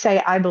 You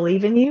say, I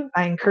believe in you.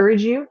 I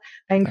encourage you.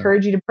 I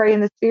encourage you to pray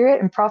in the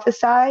spirit and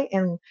prophesy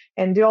and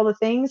do all the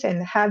things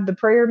and have the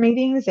prayer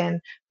meetings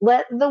and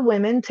let the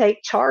women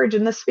take charge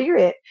in the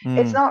spirit.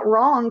 It's not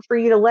wrong for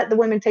you to let the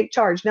women take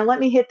charge. Now,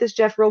 let me hit this,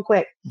 Jeff, real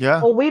quick. Yeah.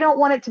 Well, we don't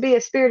want it to be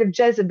a spirit of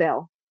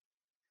Jezebel.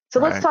 So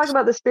let's talk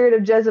about the spirit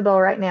of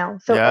Jezebel right now.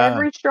 So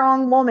every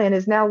strong woman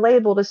is now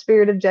labeled a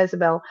spirit of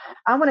Jezebel.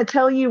 I want to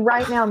tell you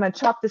right now, I'm going to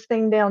chop this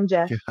thing down,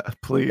 Jeff.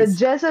 Please.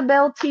 The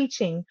Jezebel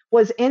teaching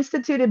was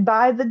instituted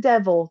by the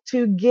devil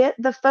to get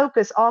the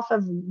focus off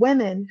of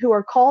women who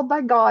are called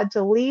by God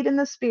to lead in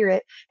the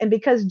spirit. And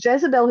because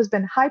Jezebel has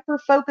been hyper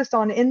focused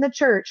on in the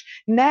church,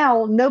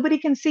 now nobody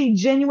can see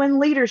genuine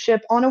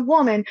leadership on a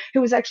woman who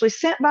was actually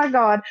sent by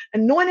God,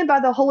 anointed by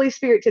the Holy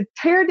Spirit to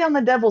tear down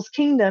the devil's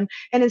kingdom,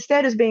 and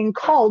instead is being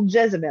called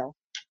Jezebel.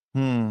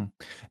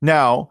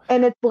 Now,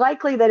 and it's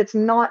likely that it's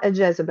not a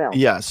Jezebel.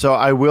 Yeah. So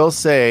I will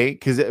say,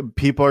 because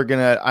people are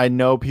gonna, I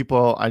know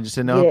people, I just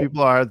know how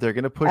people are. They're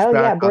gonna push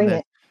back bring on this.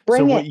 it.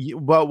 Bring so it.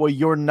 What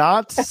you're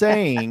not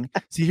saying.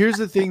 See, here's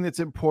the thing that's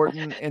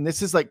important, and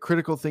this is like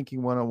critical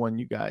thinking 101.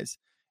 You guys,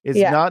 is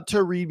not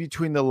to read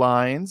between the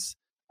lines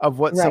of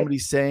what Right.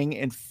 somebody's saying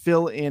and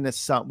fill in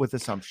with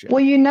assumption.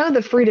 Well,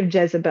 the fruit of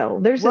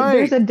Jezebel. There's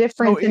Right. a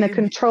difference So in a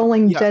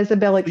controlling yeah.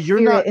 Jezebelic So you're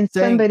not spirit and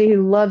saying, somebody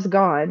who loves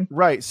God.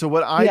 right. So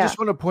what I Yeah. just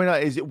want to point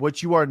out is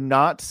what you are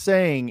not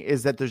saying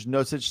is that there's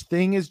no such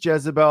thing as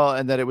Jezebel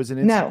and that it was an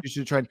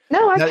institution trying.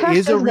 No, I That cast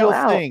is a Jezebel real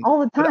out thing. all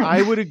the But time.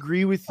 I would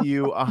agree with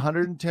you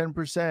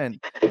 110%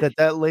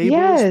 that label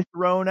Yes. is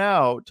thrown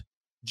out,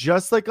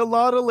 just like a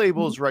lot of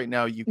labels right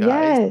now, you guys.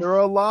 Yes. There are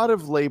a lot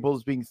of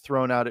labels being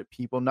thrown out at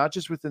people, not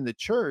just within the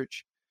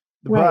church,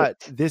 Right.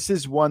 but this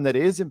is one that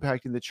is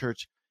impacting the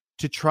church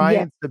to try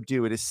Yeah. and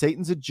subdue. It is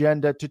Satan's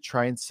agenda to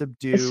try and It's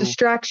subdue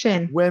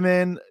distraction.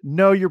 women.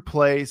 Know your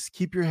place,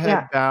 keep your head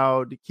Yeah.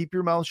 bowed, keep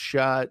your mouth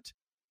shut.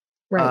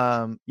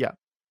 Right. Yeah.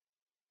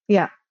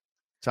 Yeah.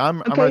 So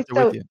I'm Okay, right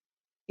there with so you.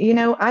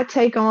 I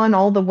take on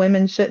all the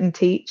women shouldn't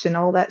teach and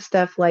all that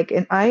stuff.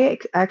 And I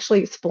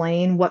actually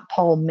explain what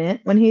Paul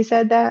meant when he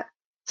said that.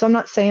 So I'm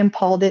not saying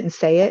Paul didn't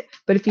say it,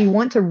 but if you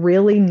want to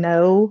really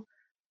know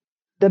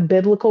the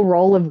biblical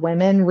role of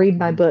women, read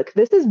my book.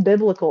 This is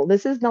biblical.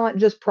 This is not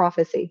just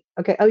prophecy.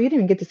 Okay. Oh, you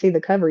didn't even get to see the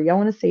cover. Y'all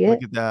want to see it?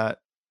 Look at that.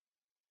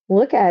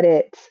 Look at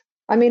it.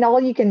 I mean, all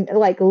you can,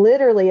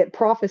 literally, it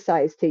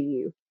prophesies to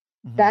you.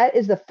 That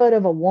is the foot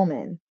of a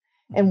woman.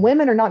 And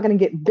women are not going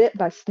to get bit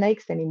by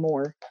snakes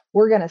anymore.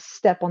 We're going to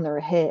step on their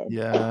head.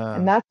 Yeah.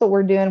 And that's what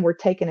we're doing. We're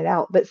taking it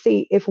out. But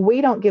see, if we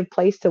don't give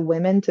place to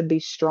women to be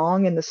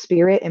strong in the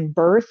spirit and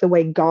birth the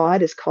way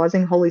God is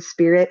causing Holy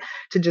Spirit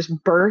to just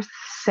birth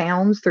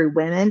sounds through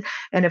women,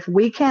 and if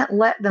we can't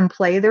let them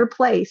play their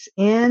place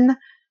in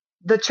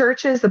the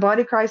churches, the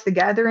body of Christ, the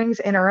gatherings,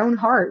 in our own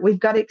heart,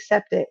 we've got to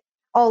accept it.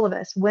 All of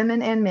us,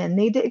 women and men,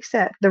 need to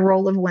accept the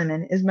role of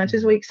women as much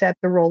as we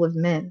accept the role of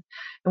men.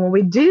 And when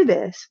we do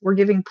this, we're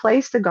giving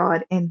place to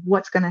God. And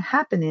what's going to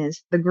happen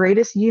is the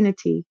greatest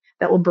unity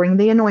that will bring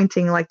the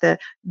anointing, like the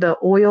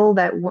oil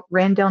that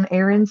ran down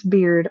Aaron's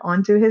beard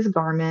onto his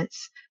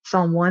garments,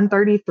 Psalm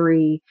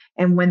 133.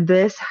 And when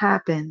this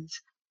happens,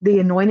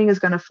 the anointing is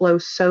going to flow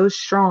so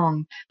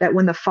strong that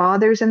when the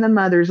fathers and the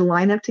mothers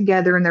line up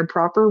together in their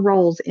proper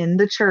roles in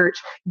the church,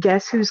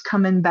 guess who's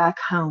coming back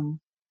home?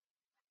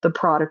 The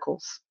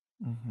prodigals.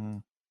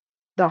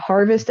 The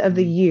harvest of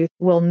the youth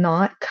will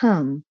not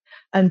come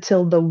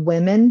until the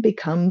women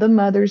become the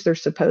mothers they're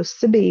supposed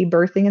to be,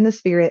 birthing in the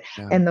spirit,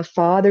 and the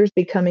fathers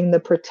becoming the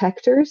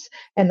protectors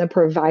and the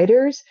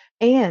providers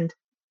and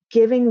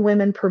giving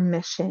women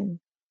permission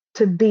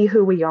to be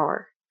who we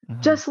are.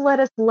 Just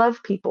let us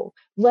love people.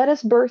 Let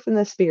us birth in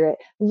the spirit.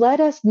 Let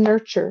us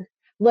nurture.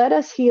 Let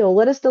us heal.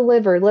 Let us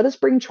deliver. Let us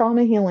bring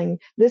trauma healing.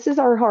 This is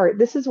our heart.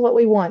 This is what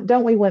we want.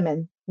 Don't we,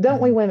 women?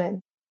 Don't we,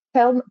 women?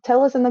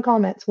 Tell us in the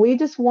comments. We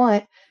just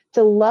want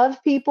to love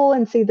people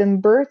and see them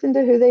birth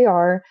into who they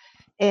are.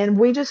 And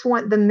we just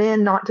want the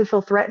men not to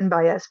feel threatened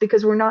by us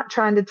because we're not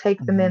trying to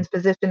take the men's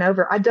position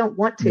over. I don't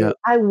want to. Yep.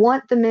 I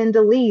want the men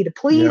to lead.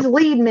 Please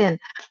lead, men.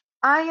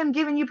 I am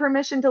giving you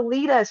permission to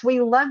lead us.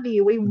 We love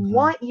you. We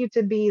want you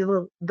to be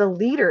the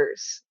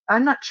leaders.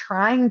 I'm not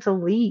trying to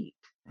lead,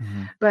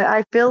 but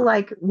I feel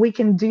like we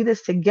can do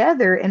this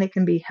together and it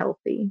can be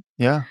healthy.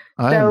 Yeah.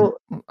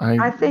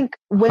 I think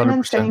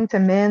women 100%. saying to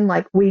men,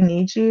 like, we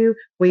need you.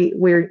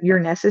 You're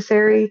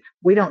necessary.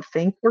 We don't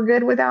think we're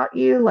good without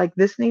you. Like,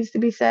 this needs to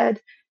be said.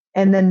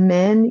 And then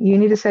men, you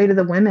need to say to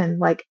the women,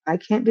 like, I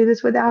can't do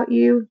this without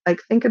you.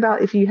 Like, think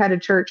about if you had a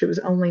church, it was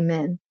only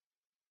men.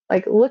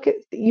 Like,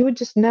 you would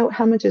just know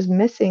how much is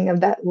missing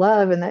of that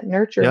love and that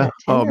nurture and that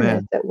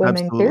tenderness that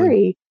women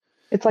carry.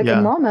 It's like a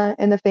mama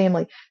in the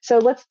family. So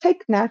let's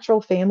take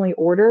natural family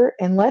order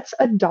and let's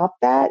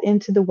adopt that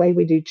into the way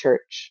we do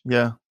church.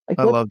 Yeah. Like,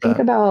 I let's love think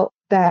that. about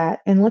that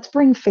and let's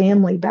bring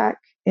family back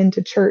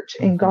into church.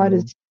 And God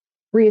is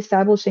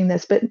reestablishing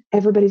this, but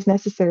everybody's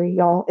necessary,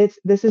 y'all.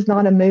 This is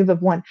not a move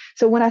of one.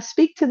 So when I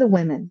speak to the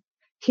women,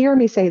 hear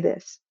me say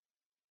this.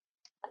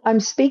 I'm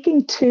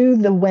speaking to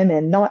the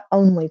women, not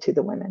only to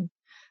the women.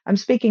 I'm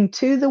speaking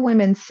to the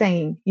women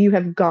saying, you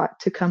have got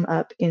to come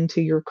up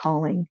into your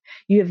calling.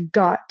 You have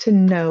got to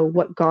know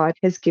what God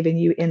has given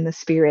you in the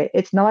spirit.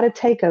 It's not a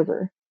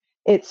takeover.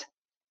 It's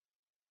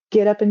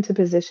get up into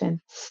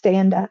position,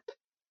 stand up.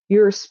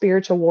 You're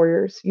spiritual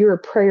warriors. You're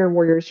prayer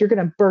warriors. You're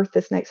going to birth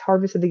this next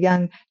harvest of the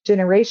young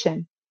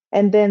generation.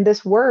 And then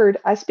this word,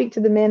 I speak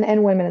to the men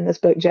and women in this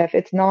book, Jeff.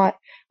 It's not,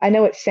 I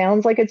know it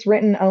sounds like it's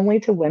written only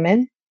to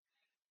women,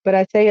 but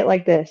I say it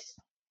like this.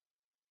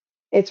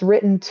 It's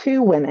written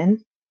to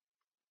women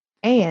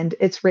and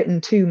it's written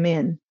to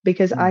men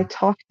because I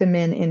talk to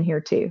men in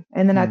here too.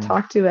 And then I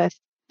talk to us.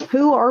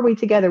 Who are we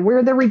together?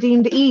 We're the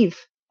redeemed Eve.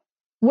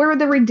 We're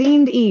the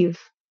redeemed Eve.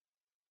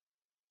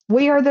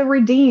 We are the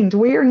redeemed.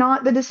 We are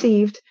not the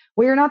deceived.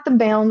 We are not the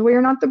bound. We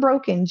are not the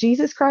broken.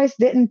 Jesus Christ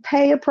didn't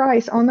pay a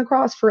price on the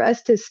cross for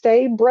us to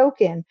stay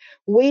broken.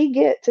 We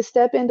get to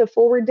step into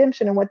full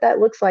redemption and what that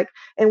looks like.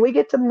 And we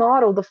get to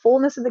model the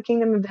fullness of the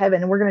kingdom of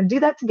heaven. And we're going to do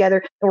that together.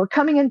 And we're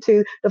coming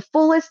into the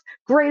fullest,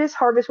 greatest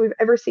harvest we've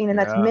ever seen. And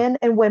that's men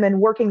and women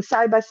working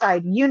side by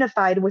side,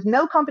 unified with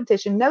no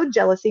competition, no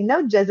jealousy,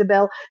 no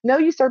Jezebel, no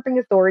usurping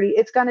authority.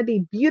 It's going to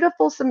be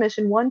beautiful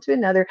submission one to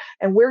another.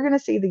 And we're going to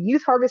see the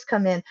youth harvest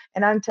come in.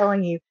 And I'm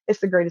telling you, it's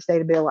the greatest day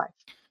to be alive.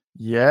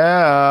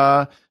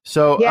 Yeah.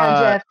 So Yeah,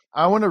 Jeff,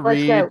 I want to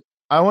let's read go.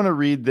 I want to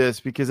read this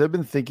because I've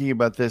been thinking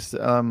about this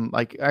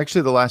like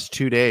actually the last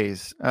 2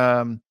 days.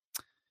 It's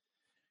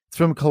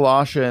from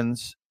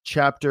Colossians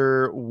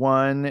chapter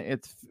 1.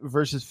 It's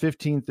verses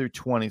 15 through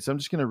 20. So I'm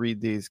just going to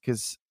read these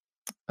because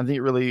I think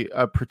it really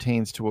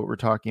pertains to what we're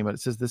talking about.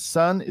 It says, "The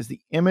Son is the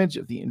image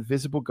of the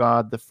invisible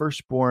God, the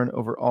firstborn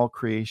over all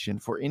creation.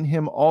 For in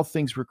him all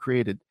things were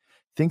created,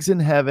 things in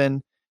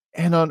heaven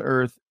and on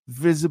earth,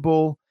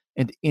 visible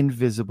and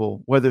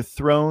invisible, whether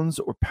thrones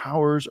or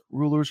powers,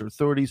 rulers or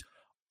authorities.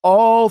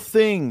 All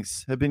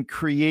things have been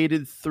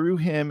created through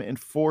him and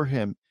for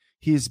him.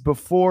 He is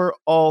before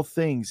all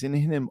things, and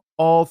in him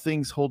all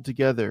things hold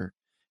together.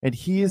 And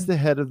he is the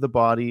head of the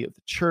body of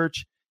the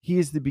church. He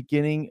is the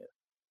beginning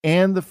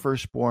and the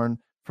firstborn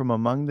from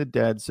among the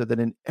dead, so that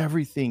in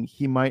everything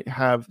he might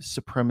have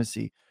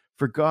supremacy.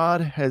 For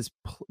God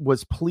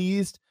was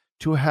pleased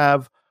to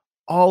have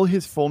all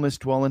his fullness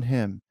dwell in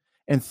him,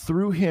 and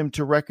through him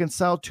to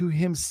reconcile to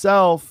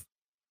himself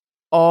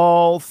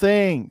all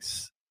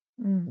things,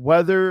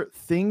 whether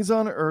things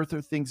on earth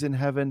or things in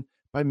heaven,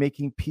 by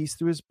making peace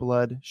through his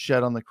blood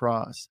shed on the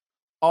cross."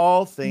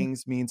 All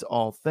things means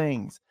all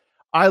things.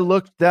 I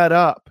looked that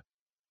up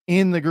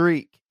in the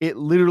Greek. It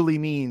literally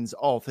means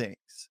all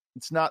things.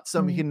 It's not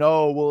some,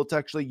 well, it's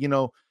actually,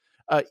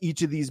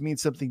 each of these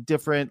means something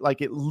different.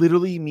 Like it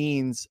literally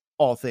means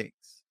all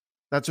things.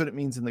 That's what it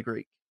means in the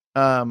Greek.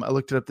 I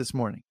looked it up this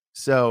morning.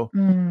 So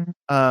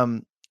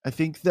I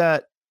think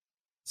that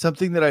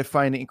something that I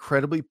find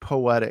incredibly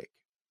poetic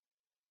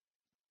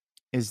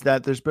is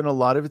that there's been a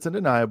lot of, it's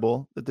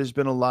undeniable that there's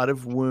been a lot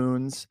of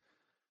wounds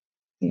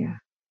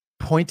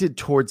pointed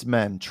towards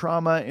men,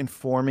 trauma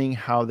informing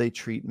how they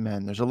treat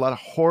men. There's a lot of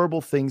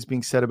horrible things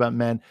being said about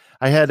men.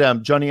 I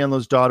had Johnny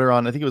Enlow's daughter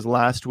on, I think it was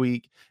last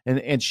week,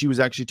 and she was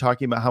actually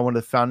talking about how one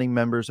of the founding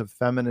members of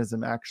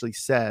feminism actually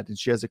said, and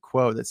she has a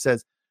quote that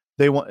says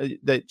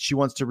that she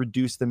wants to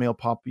reduce the male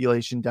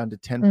population down to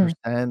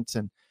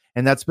 10%.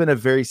 And that's been a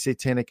very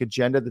satanic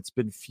agenda that's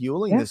been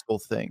fueling this whole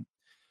thing.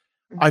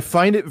 I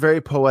find it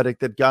very poetic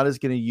that God is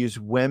going to use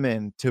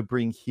women to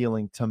bring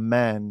healing to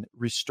men,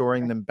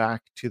 restoring them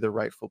back to the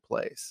rightful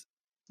place.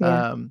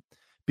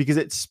 Because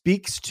it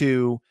speaks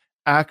to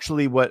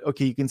actually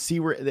you can see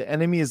where the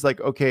enemy is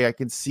like, okay, I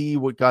can see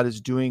what God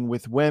is doing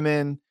with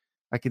women.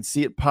 I can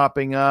see it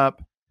popping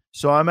up.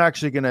 So I'm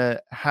actually going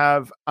to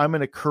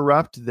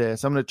corrupt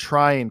this. I'm going to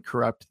try and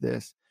corrupt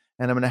this.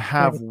 And I'm going to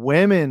have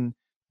women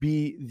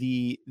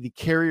be the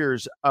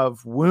carriers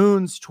of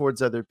wounds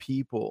towards other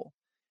people.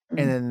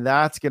 And then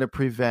that's going to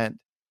prevent.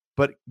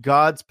 But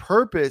God's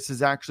purpose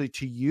is actually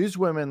to use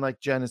women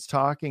like Jen is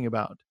talking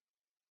about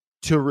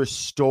to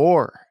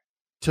restore,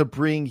 to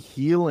bring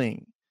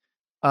healing.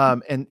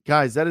 And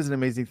guys, that is an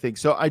amazing thing.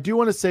 So I do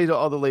want to say to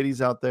all the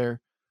ladies out there,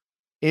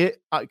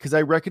 because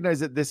I recognize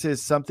that this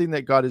is something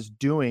that God is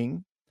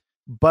doing,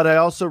 but I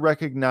also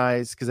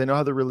recognize, because I know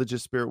how the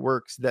religious spirit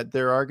works, that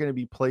there are going to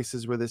be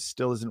places where this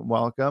still isn't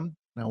welcome.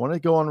 And I want to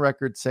go on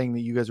record saying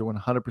that you guys are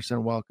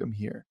 100% welcome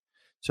here.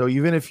 So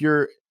even if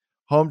you're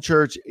home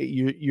church,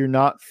 you're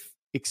not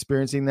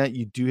experiencing that,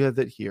 you do have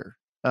that here.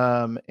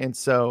 And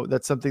so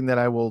that's something that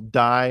I will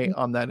die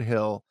on that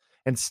hill.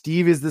 And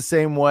Steve is the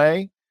same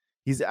way.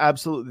 He's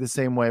absolutely the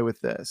same way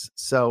with this.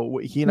 So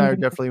he and I are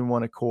definitely in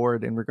one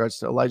accord in regards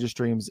to Elijah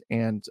Streams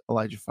and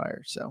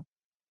ElijahFire. So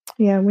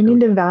yeah, we need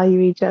to value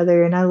each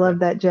other. And I love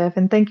that, Jeff.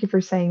 And thank you for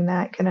saying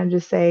that. Can I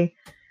just say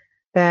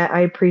that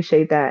I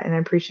appreciate that, and I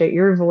appreciate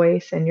your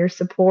voice and your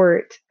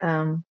support.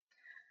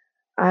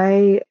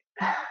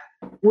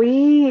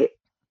 We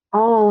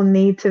all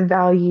need to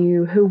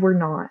value who we're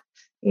not,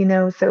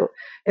 so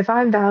if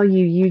I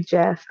value you,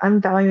 Jeff,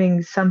 I'm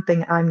valuing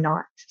something I'm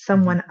not,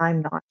 someone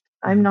I'm not.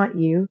 I'm not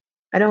you.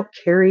 I don't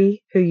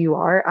carry who you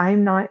are. I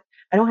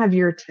don't have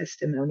your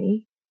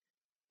testimony.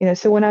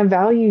 So when I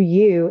value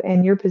you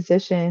and your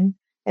position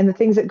and the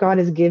things that God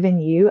has given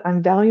you,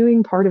 I'm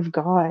valuing part of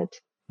God.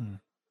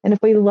 And if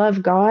we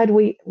love God,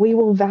 we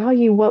will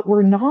value what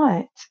we're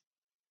not,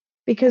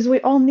 because we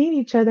all need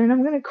each other. And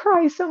I'm going to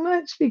cry so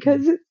much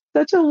because it's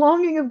such a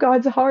longing of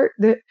God's heart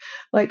that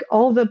like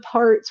all the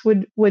parts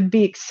would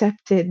be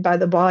accepted by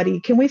the body.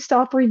 Can we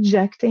stop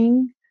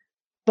rejecting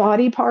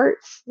body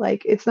parts?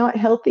 Like it's not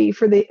healthy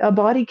for a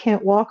body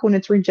can't walk when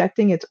it's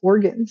rejecting its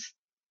organs.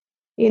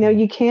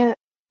 You can't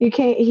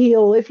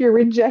heal if you're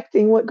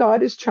rejecting what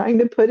God is trying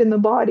to put in the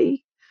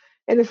body.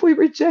 And if we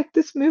reject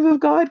this move of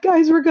God,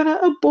 guys, we're going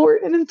to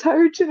abort an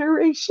entire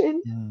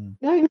generation.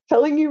 I'm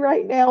telling you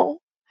right now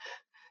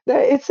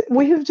that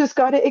we have just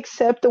got to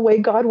accept the way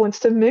God wants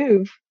to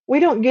move. We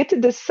don't get to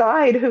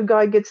decide who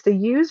God gets to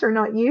use or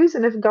not use.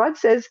 And if God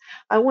says,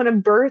 I want to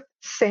birth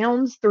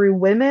sounds through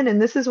women and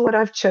this is what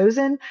I've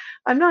chosen,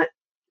 I'm not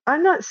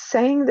I'm not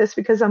saying this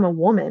because I'm a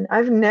woman.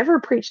 I've never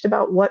preached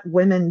about what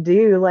women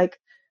do. Like,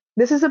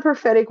 this is a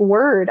prophetic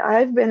word.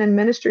 I've been in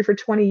ministry for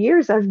 20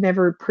 years. I've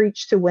never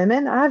preached to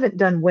women. I haven't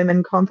done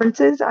women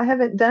conferences. I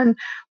haven't done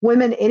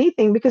women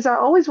anything because I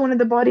always wanted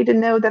the body to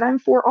know that I'm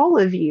for all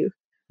of you.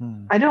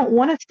 Hmm. I don't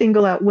want to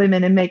single out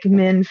women and make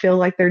men feel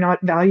like they're not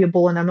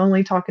valuable and I'm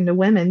only talking to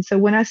women. So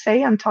when I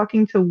say I'm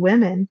talking to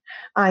women,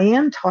 I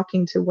am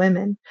talking to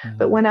women.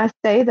 But Mhm. when I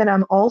say that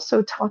I'm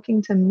also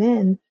talking to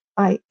men,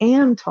 I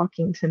am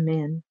talking to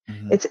men.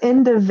 Mhm. It's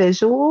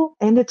individual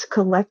and it's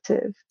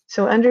collective.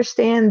 So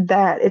understand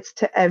that it's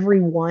to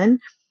everyone,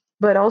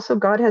 but also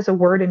God has a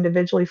word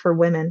individually for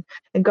women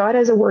and God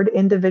has a word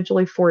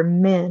individually for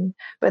men,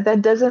 but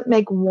that doesn't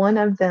make one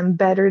of them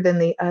better than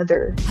the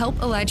other. Help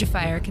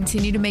ElijahFire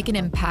continue to make an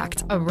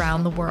impact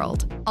around the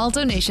world. All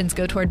donations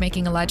go toward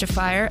making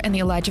ElijahFire and the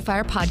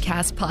ElijahFire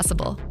podcast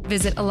possible.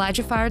 Visit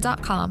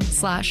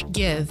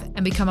ElijahFire.com/give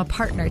and become a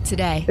partner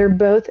today. They're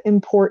both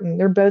important.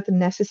 They're both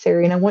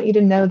necessary. And I want you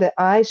to know that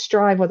I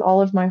strive with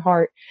all of my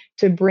heart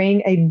to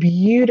bring a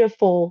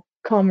beautiful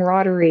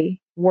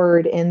camaraderie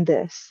word in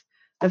this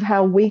of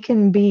how we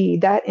can be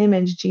that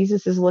image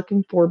Jesus is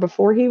looking for.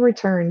 Before he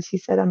returns, he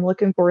said, I'm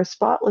looking for a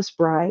spotless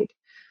bride.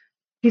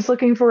 He's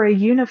looking for a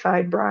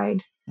unified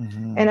bride.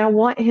 Mhm. And I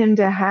want him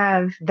to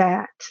have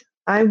that.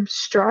 I'm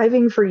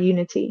striving for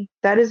unity.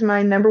 That is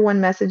my number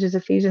one message is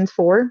Ephesians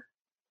 4.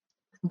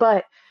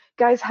 But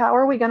guys, how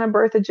are we going to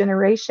birth a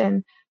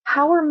generation?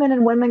 How are men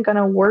and women going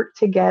to work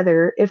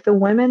together if the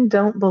women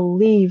don't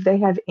believe they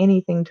have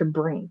anything to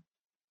bring?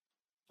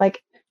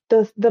 Like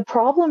the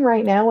problem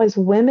right now is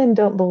women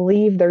don't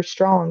believe they're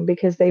strong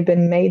because they've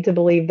been made to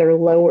believe they're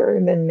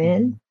lower than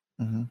men.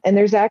 Mhm. Mhm. And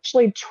there's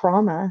actually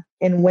trauma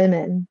in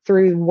women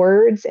through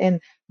words and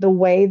the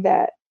way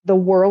that the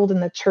world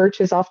and the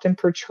church is often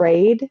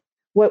portrayed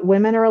what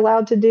women are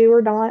allowed to do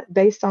or not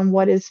based on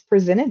what is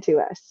presented to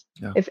us.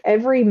 Yeah. If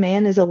every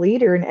man is a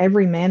leader and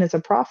every man is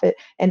a prophet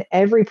and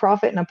every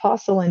prophet and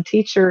apostle and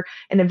teacher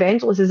and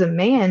evangelist is a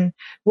man,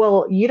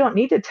 well, you don't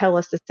need to tell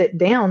us to sit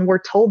down. We're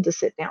told to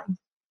sit down.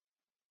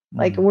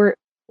 Like Mhm.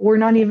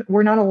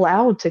 we're not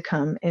allowed to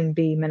come and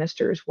be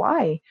ministers.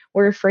 Why?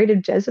 We're afraid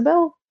of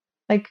Jezebel?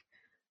 Like,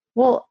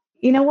 well,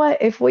 you know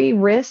what? If we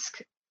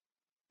risk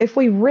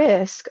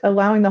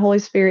allowing the Holy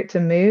Spirit to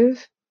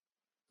move,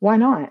 why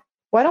not?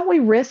 Why don't we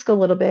risk a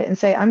little bit and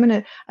say, I'm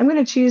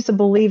gonna choose to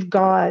believe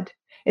God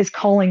is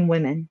calling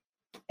women.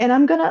 And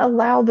I'm gonna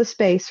allow the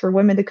space for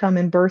women to come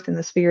and birth in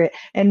the spirit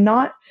and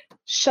not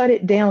shut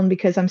it down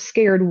because I'm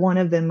scared one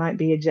of them might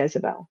be a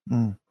Jezebel.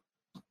 Mm.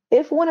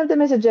 If one of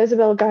them is a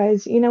Jezebel,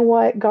 guys, you know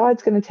what?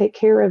 God's gonna take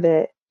care of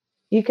it.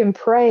 You can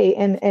pray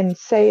and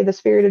say the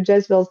spirit of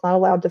Jezebel is not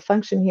allowed to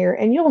function here,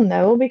 and you'll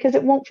know because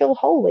it won't feel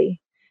holy.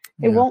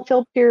 It Yeah. won't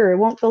feel pure. It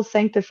won't feel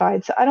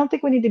sanctified. So I don't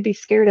think we need to be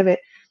scared of it.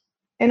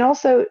 And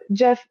also,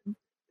 Jeff,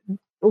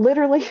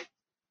 literally,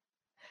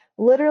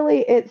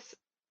 literally, I'm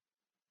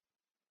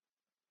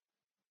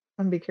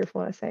gonna be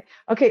careful what I say.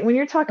 Okay, when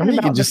you're I talking mean,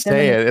 you can about the just say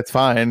feminine, it. It's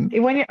fine.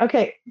 when you're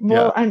okay, Yeah.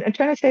 well, I'm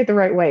trying to say it the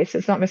right way so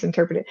it's not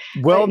misinterpreted.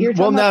 But We'll you're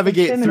we'll talking about the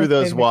navigate through feminist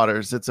those movement.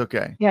 waters. It's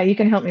okay. Yeah, you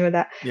can help me with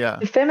that. Yeah.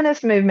 The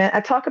feminist movement,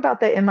 I talk about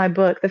that in my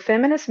book. The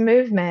feminist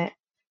movement.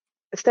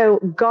 So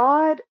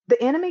the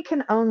enemy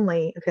can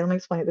only, okay, let me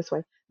explain it this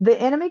way. The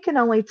enemy can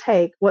only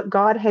take what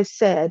God has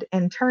said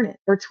and turn it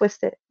or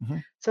twist it.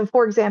 Mhm. So,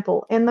 for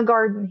example, in the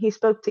garden, he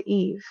spoke to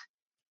Eve.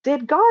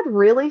 Did God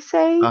really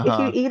say, if you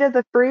Uh-huh. eat of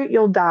the fruit,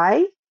 you'll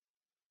die?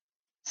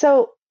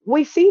 So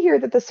we see here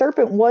that the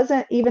serpent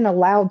wasn't even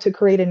allowed to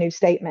create a new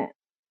statement.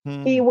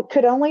 He Hmm.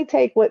 could only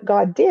take what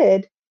God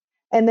did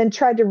and then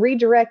tried to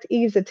redirect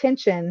Eve's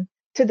attention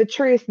to the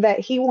truth that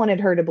he wanted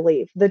her to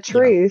believe, the Yeah.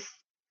 truth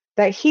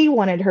that he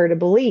wanted her to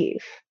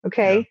believe. Yeah.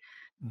 Okay.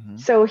 Mhm.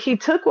 So he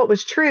took what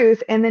was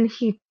truth and then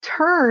he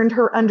turned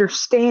her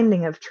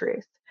understanding of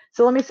truth.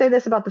 So let me say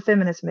this about the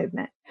feminist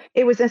movement.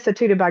 It was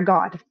instituted by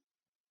God.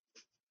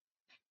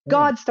 Mm.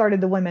 God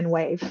started the women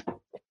wave.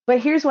 But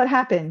here's what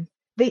happened.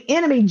 The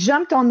enemy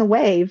jumped on the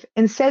wave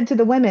and said to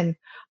the women,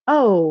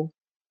 "Oh,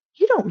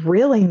 you don't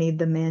really need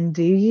the men,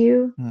 do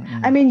you? I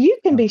Mm-mm. mean, you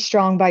can Yeah. be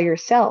strong by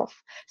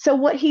yourself." So,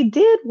 what he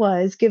did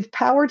was give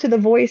power to the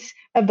voice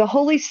of the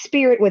Holy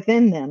Spirit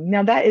within them.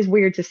 Now, that is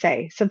weird to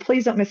say. So,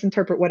 please don't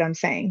misinterpret what I'm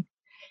saying.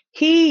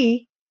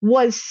 He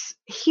was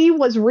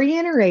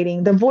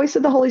reiterating the voice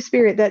of the Holy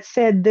Spirit that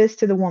said this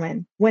to the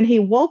woman. When he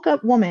woke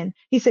up woman,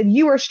 he said,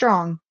 "You are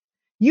strong.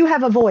 You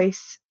have a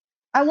voice.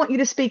 I want you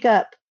to speak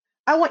up.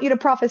 I want you to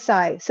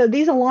prophesy." So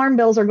these alarm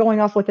bells are going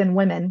off within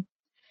women.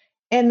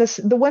 And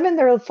the women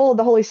that are full of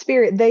the Holy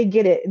Spirit, they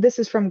get it. This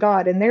is from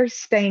God, and they're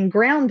staying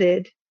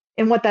grounded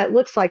in what that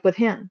looks like with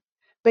Him.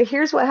 But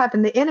here's what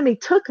happened: the enemy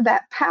took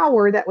that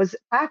power that was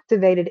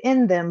activated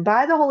in them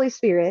by the Holy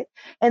Spirit,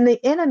 and the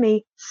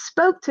enemy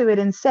spoke to it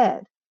and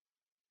said,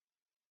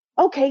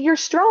 "Okay, you're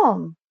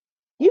strong.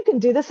 You can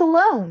do this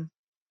alone.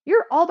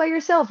 You're all by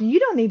yourself. You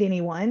don't need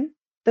anyone.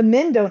 The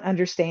men don't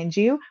understand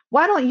you.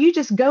 Why don't you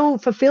just go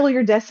fulfill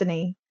your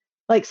destiny?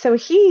 Like, so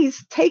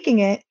he's taking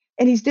it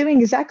and he's doing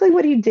exactly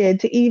what he did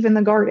to Eve in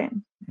the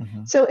garden.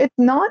 Mhm. So it's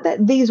not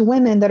that these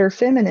women that are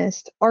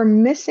feminists are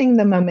missing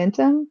the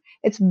momentum.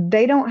 It's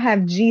they don't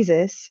have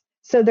Jesus,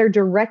 so their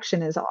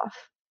direction is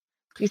off.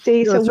 You see,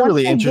 Yeah, so that's a once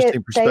really they get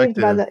interesting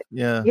saved by perspective.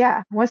 Yeah.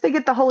 yeah, once they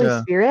get the Holy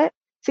Yeah. Spirit,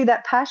 see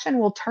that passion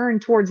will turn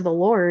towards the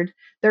Lord.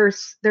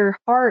 Their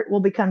heart will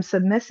become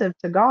submissive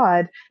to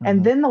God, and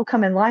Mhm. then they'll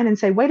come in line and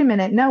say, "Wait a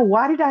minute, no,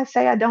 why did I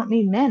say I don't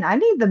need men? I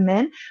need the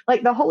men."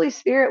 Like the Holy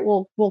Spirit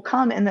will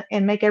come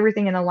and make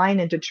everything in a line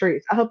into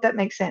truth. I hope that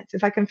makes sense.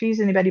 If I confuse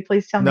anybody,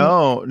 please tell me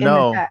No, in the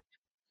no. chat.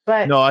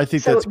 But No, I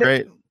think so that's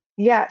great.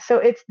 yeah,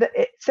 so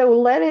so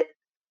let it.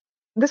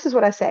 This is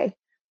what I say.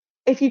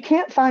 If you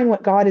can't find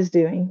what God is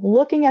doing,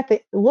 look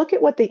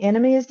at what the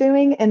enemy is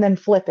doing and then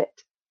flip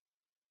it.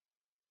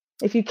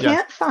 If you Yes.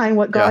 can't find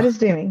what God Yeah. is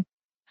doing,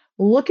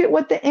 look at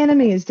what the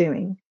enemy is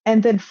doing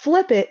and then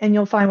flip it and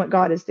you'll find what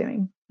God is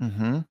doing.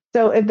 Mm-hmm.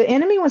 So if the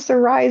enemy wants to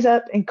rise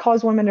up and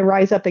cause women to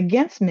rise up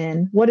against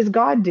men, what is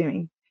God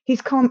doing?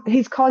 He's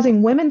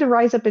causing women to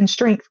rise up in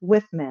strength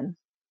with men.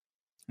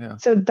 Yeah.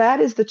 So that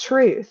is the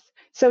truth.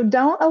 So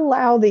don't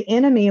allow the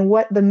enemy and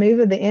what the move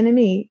of the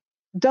enemy,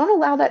 don't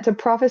allow that to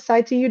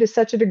prophesy to you to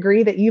such a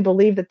degree that you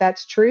believe that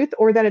that's truth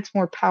or that it's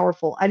more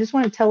powerful. I just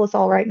want to tell us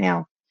all right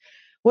now,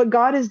 what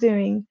God is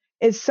doing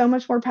is so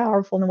much more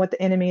powerful than what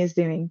the enemy is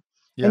doing.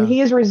 And Yeah. he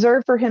has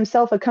reserved for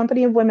himself a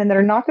company of women that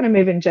are not going to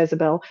move in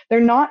Jezebel. They're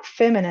not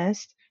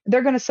feminist.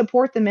 They're going to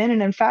support the men.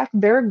 And in fact,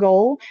 their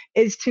goal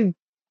is to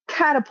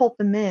catapult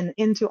the men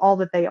into all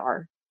that they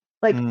are.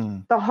 Like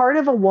Mm. the heart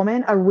of a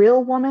woman, a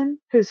real woman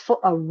who's full,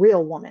 a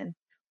real woman.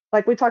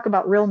 Like we talk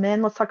about real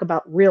men, let's talk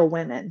about real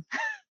women.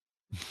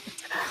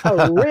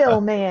 A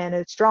real man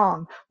is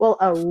strong. Well,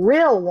 a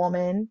real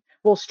woman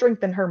will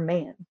strengthen her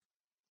man.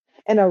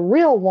 And a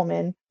real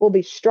woman will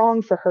be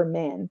strong for her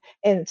man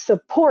and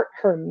support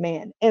her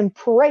man and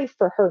pray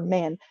for her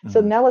man.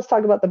 So Mhm. now let's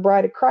talk about the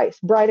bride of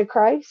Christ. Bride of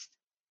Christ,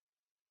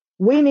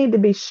 we need to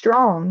be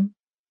strong.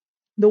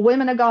 The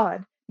women of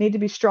God need to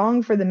be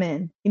strong for the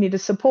men. You need to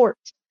support.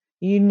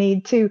 You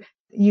need to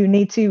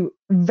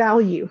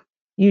value.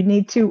 You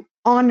need to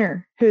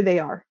honor who they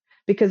are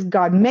because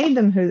God made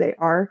them who they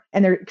are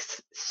and they're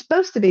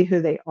supposed to be who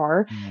they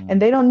are and Mm.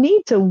 they don't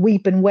need to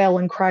weep and wail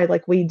and cry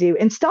like we do.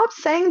 And stop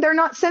saying they're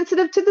not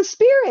sensitive to the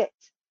spirit.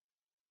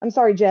 I'm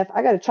sorry, Jeff.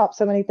 I got to chop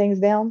so many things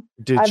down.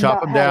 Dude, I've chop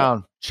about them had it.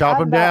 down. Chop I've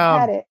them about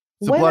had down. it.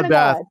 It's a Women of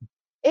bloodbath. God,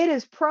 it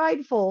is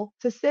prideful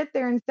to sit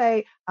there and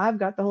say, I've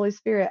got the Holy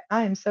Spirit.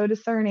 I am so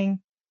discerning.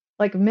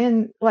 Like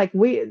men, like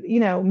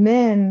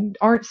men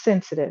aren't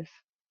sensitive.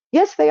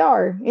 Yes, they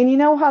are. And you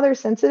know how they're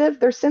sensitive?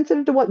 They're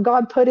sensitive to what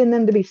God put in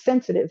them to be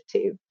sensitive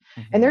to.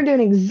 And they're Mhm. doing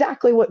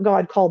exactly what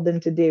God called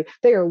them to do.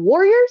 They are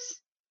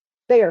warriors,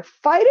 they are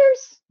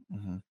fighters,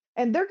 Mhm.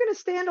 and they're going to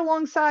stand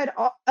alongside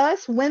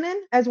us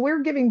women as we're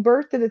giving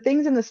birth to the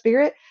things in the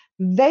spirit.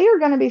 They are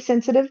going to be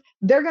sensitive.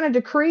 They're going to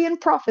decree and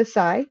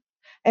prophesy,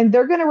 and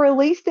they're going to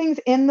release things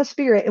in the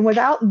spirit. And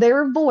without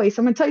their voice,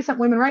 I'm going to tell you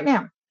something, women, right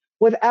now.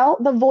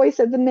 Without the voice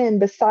of the men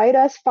beside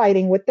us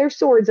fighting with their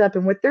swords up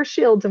and with their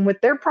shields and with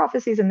their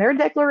prophecies and their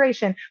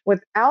declaration,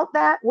 without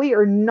that, we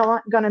are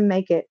not going to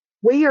make it.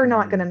 We are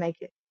not going to Mm.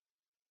 make it.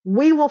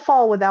 We will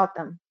fall without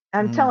them.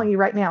 I'm telling Mm. you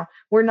right now,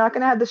 we're not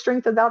going to have the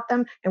strength without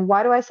them. And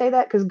why do I say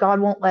that? Because God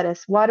won't let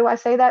us. Why do I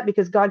say that?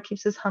 Because God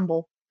keeps us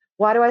humble.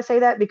 Why do I say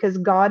that? Because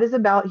God is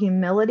about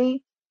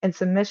humility and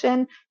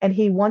submission, and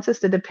He wants us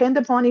to depend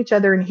upon each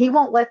other, and He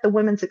won't let the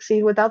women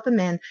succeed without the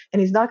men,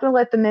 and He's not going to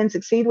let the men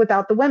succeed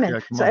without the women. Yeah,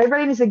 come So on.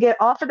 everybody needs to get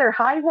off of their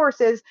high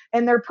horses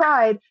and their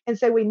pride and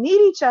say, we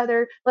need each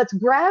other. Let's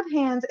grab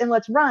hands and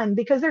let's run,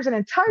 because there's an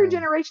entire Mm.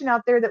 generation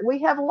out there that we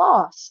have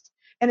lost.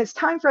 And it's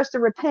time for us to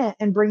repent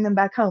and bring them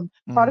back home.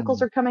 Prodigals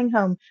Mm. are coming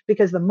home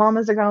because the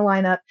mamas are going to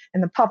line up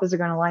and the papas are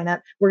going to line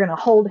up. We're going to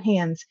hold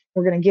hands.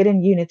 We're going to get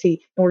in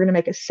unity, and we're going to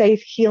make a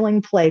safe,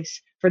 healing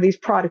place for these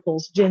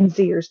prodigals, Gen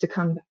Zers, to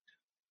come back.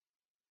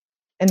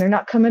 And they're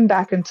not coming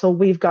back until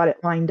we've got it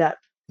lined up.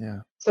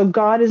 Yeah. So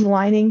God is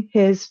lining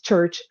His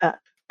church up.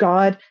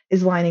 God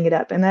is lining it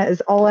up. And that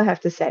is all I have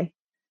to say.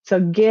 So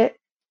get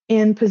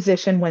in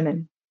position,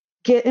 women.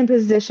 Get in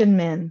position,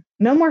 men.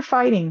 No more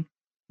fighting.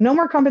 No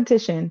more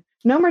competition.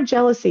 No more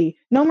jealousy.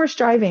 No more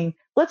striving.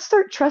 Let's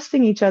start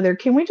trusting each other.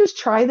 Can we just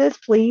try this,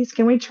 please?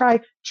 Can we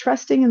try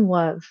trusting in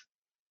love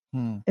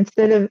Mm.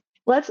 instead of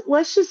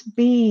let's just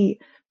be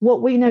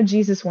what we know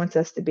Jesus wants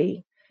us to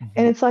be.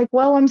 And Mhm. it's like,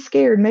 well, I'm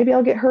scared. Maybe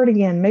I'll get hurt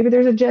again. Maybe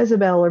there's a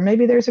Jezebel, or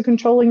maybe there's a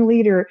controlling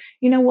leader.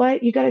 You know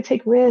what? You got to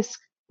take risk.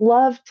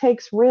 Love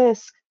takes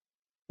risk.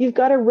 You've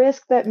got to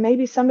risk that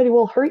maybe somebody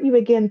will hurt you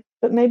again,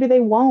 but maybe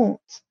they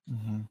won't.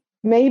 Mhm.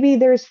 Maybe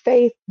there's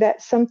faith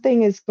that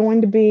something is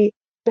going to be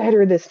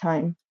better this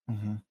time.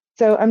 Mhm.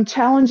 So I'm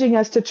challenging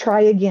us to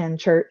try again,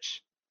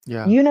 church.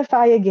 Yeah.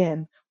 Unify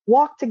again.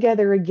 Walk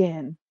together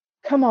again.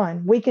 Come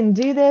on, we can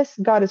do this.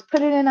 God has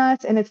put it in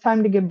us, and it's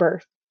time to give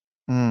birth.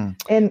 Mm.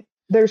 And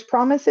there's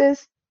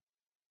promises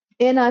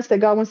in us that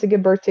God wants to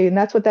give birth to. And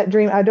that's what that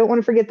dream, I don't want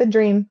to forget the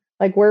dream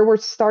like where we're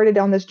started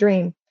on this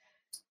dream.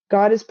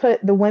 God has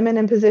put the women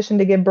in position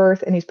to give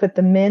birth, and he's put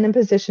the men in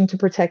position to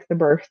protect the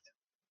birth.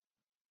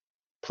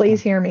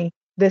 Please hear me.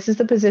 This is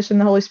the position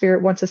the Holy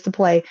Spirit wants us to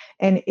play.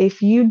 And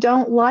if you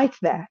don't like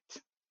that,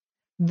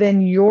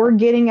 then you're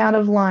getting out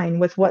of line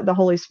with what the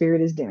Holy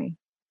Spirit is doing.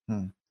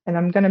 Hmm. And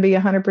I'm going to be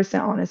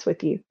 100% honest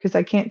with you, because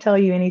I can't tell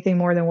you anything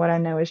more than what I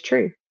know is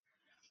true.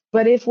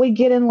 But if we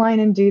get in line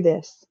and do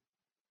this,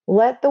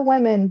 let the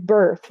women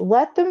birth.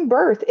 Let them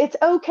birth. It's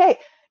okay.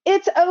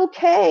 It's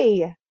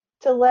okay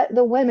to let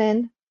the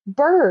women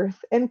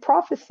birth and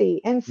prophecy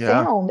and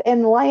sound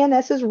and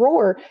lionesses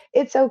roar.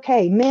 It's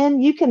okay.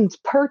 Men, you can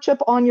perch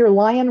up on your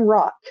lion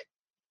rock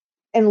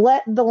and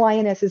let the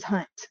lionesses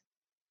hunt.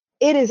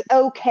 It is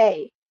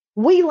okay.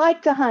 We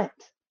like to hunt.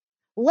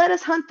 Let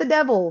us hunt the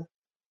devil.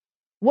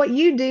 What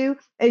you do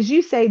is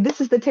you say, this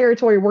is the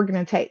territory we're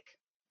going to take.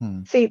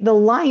 See, the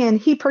lion,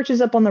 he perches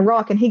up on the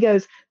rock and he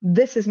goes,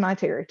 this is my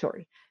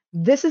territory.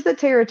 This is the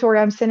territory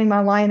I'm sending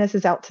my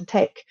lionesses out to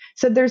take.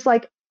 So there's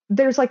like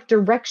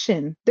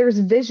direction, there's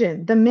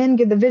vision. The men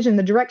give the vision,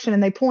 the direction,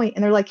 and they point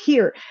and they're like,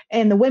 here.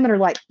 And the women are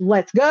like,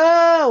 let's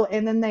go.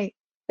 And then they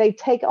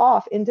take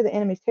off into the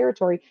enemy's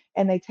territory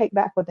and they take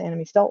back what the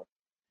enemy stole.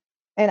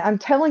 And I'm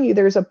telling you,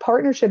 there's a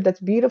partnership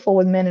that's beautiful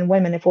with men and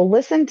women. If we'll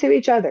listen to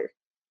each other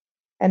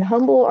and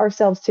humble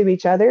ourselves to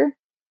each other,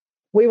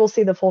 we will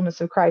see the fullness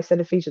of Christ that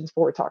Ephesians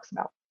 4 talks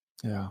about.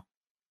 Yeah.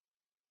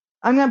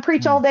 I'm going to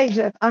preach all day,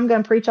 Jeff. I'm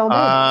going to preach all day.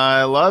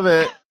 I love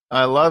it.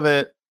 I love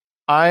it.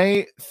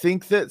 I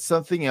think that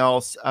something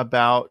else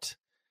about,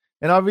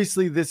 and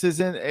obviously this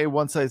isn't a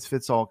one size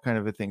fits all kind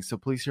of a thing, so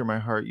please hear my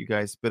heart, you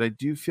guys, but I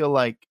do feel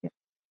like,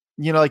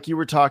 like you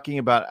were talking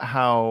about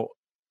how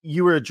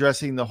you were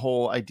addressing the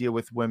whole idea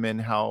with women,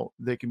 how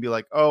they can be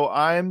like, oh,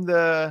 I'm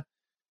the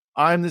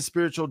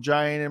spiritual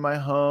giant in my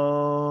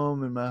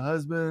home and my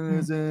husband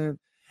isn't.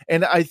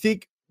 And I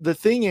think the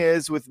thing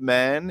is with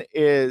men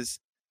is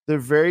they're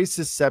very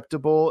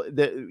susceptible,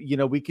 that,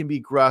 we can be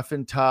gruff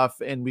and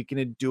tough and we can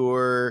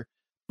endure,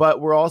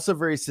 but we're also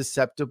very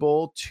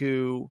susceptible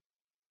to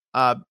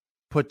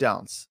put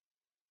downs.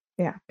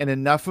 Yeah. And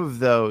enough of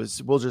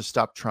those, we'll just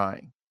stop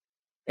trying.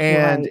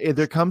 And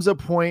there comes a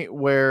point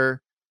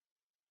where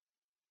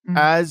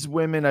as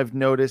women, I've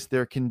noticed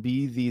there can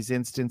be these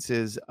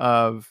instances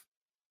of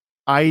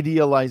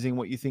idealizing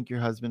what you think your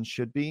husband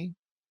should be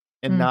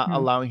and not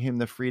allowing him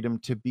the freedom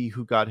to be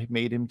who God had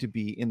made him to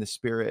be in the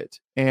spirit.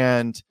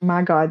 And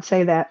my God,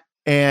 say that.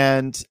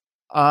 And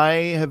I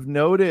have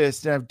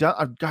noticed, and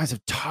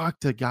I've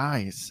talked to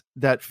guys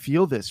that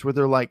feel this, where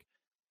they're like,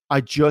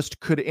 I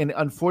just could, and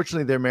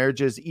unfortunately their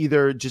marriages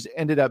either just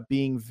ended up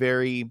being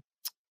very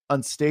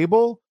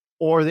unstable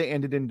or they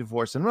ended in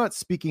divorce. I'm not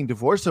speaking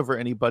divorce over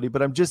anybody,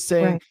 but I'm just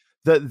saying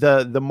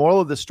the moral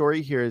of the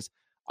story here is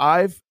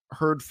I've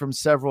heard from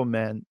several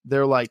men.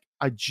 They're like,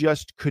 I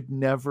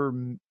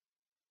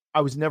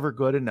was never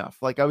good enough.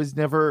 Like I was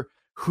never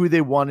who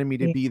they wanted me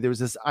to be. There was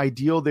this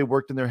ideal they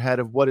worked in their head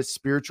of what a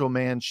spiritual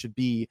man should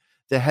be,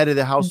 the head of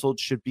the household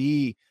should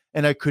be.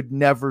 And I could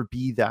never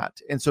be that.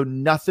 And so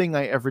nothing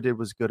I ever did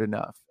was good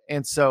enough.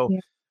 And so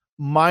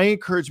my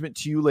encouragement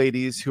to you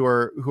ladies who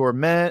are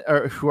men,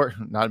 or who are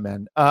not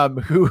men,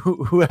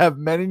 who have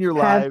men in your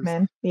lives,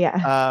 men.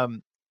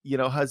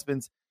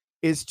 Husbands,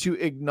 is to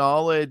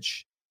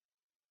acknowledge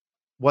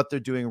what they're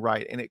doing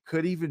right. And it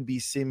could even be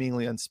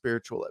seemingly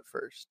unspiritual at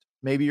first.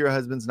 Maybe your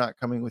husband's not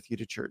coming with you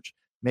to church.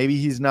 Maybe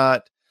he's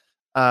not,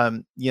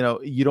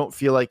 you don't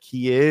feel like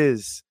he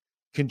is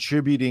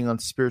contributing on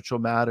spiritual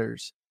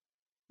matters.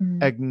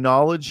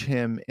 Acknowledge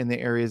him in the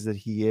areas that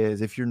he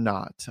is. If you're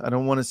not, I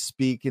don't want to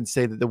speak and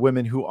say that the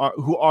women who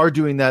are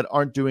doing that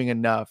aren't doing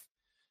enough.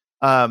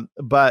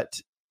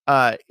 But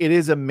it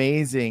is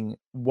amazing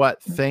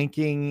what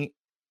thanking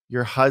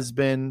your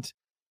husband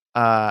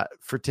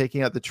for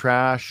taking out the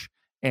trash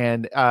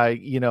and I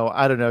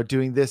don't know,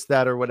 doing this,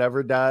 that, or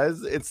whatever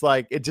does. It's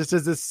like, it just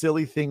is this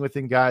silly thing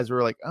within guys where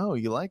we're like, oh,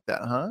 you like that,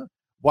 huh?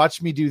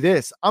 Watch me do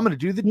this. I'm going to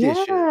do the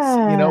dishes,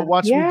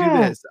 watch me do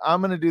this. I'm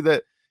going to do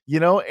that,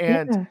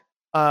 and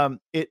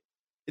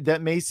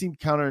that may seem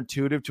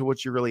counterintuitive to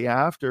what you're really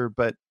after,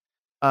 but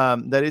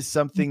that is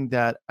something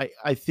that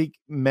I think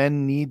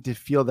men need to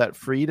feel that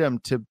freedom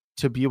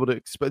to be able to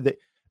express that.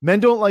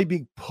 Men don't like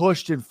being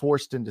pushed and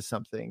forced into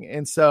something.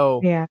 And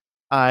so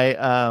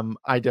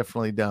I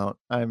definitely don't.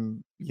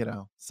 I'm,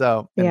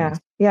 so anyways,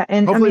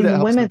 And hopefully I mean, that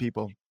helps women, some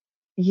people.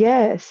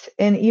 Yes.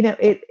 And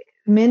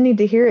men need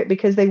to hear it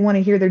because they want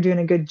to hear they're doing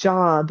a good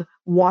job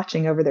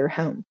watching over their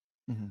home.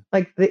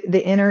 Like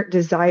the inner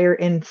desire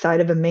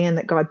inside of a man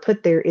that God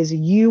put there is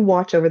you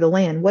watch over the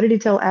land. What did he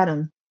tell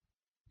Adam?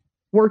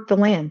 Work the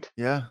land.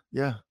 Yeah.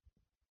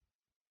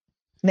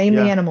 Name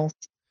the animals.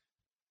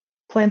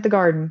 Plant the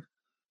garden.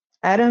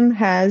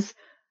 The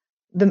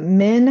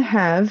men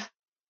have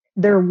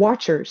their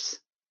watchers,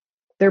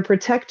 their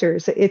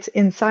protectors. It's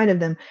inside of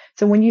them.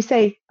 So when you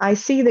say, I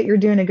see that you're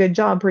doing a good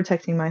job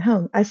protecting my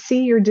home, I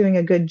see you're doing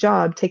a good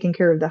job taking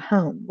care of the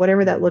home,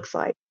 whatever that looks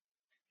like.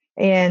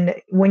 And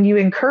when you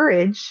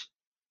encourage,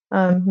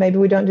 Maybe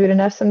we don't do it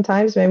enough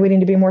sometimes. Maybe we need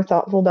to be more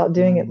thoughtful about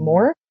doing it Mm,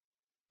 more,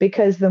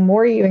 because the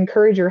more you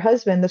encourage your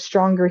husband, the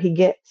stronger he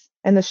gets.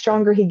 And the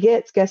stronger he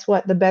gets, guess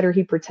what? The better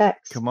he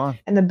protects. come on.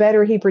 And the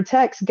better he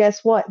protects,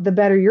 guess what? The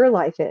better your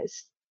life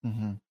is.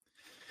 Hmm.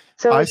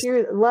 So if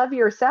you love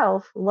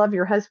yourself, love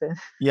your husband.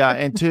 Yeah,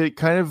 and to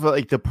kind of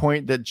like the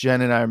point that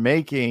Jen and I are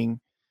making,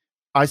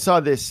 I saw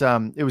this.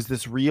 It was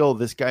this reel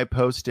this guy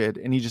posted,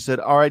 and he just said,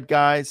 "All right,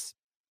 guys,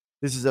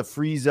 this is a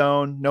free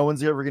zone. No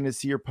one's ever going to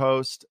see your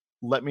post.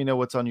 Let me know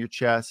what's on your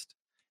chest."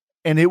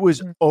 And it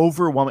was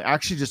overwhelming.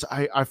 Actually,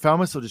 I found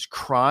myself just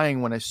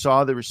crying when I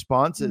saw the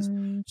responses.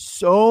 Mm.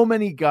 So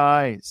many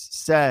guys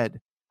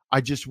said, "I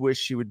just wish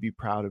she would be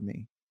proud of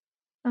me."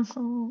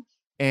 Oh.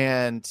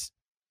 And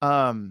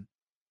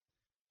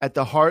at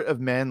the heart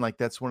of men, like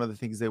that's one of the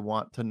things they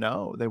want to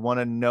know. They want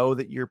to know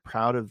that you're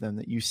proud of them,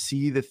 that you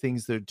see the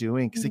things they're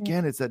doing. Because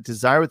again, it's that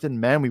desire within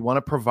men. We want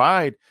to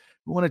provide.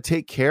 We want to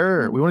take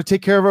care. We want to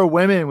take care of our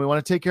women. We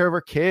want to take care of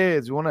our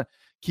kids. We want to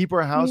keep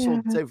our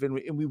household safe.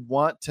 And we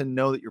want to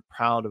know that you're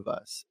proud of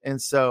us.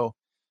 And so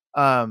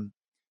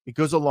it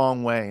goes a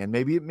long way. And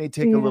maybe it may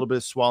take a little bit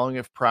of swallowing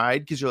of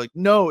pride, because you're like,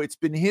 no, it's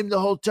been him the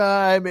whole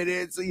time. And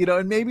it's,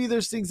 and maybe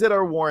there's things that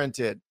are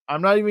warranted.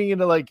 I'm not even going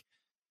to like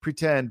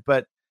pretend,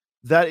 but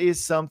that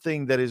is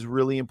something that is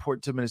really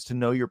important to men, is to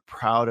know you're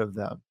proud of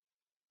them.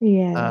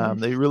 Yeah.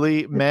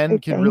 Men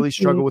can really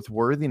struggle with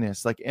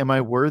worthiness. Like, am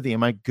I worthy?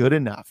 Am I good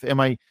enough?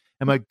 Am I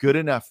good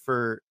enough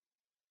for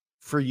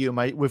you?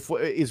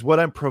 Is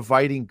what I'm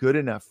providing good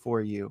enough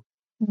for you?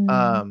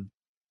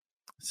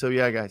 So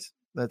yeah, guys,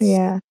 that's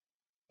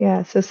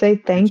yeah. So say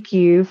thank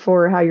you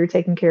for how you're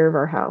taking care of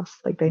our house.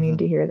 Like they need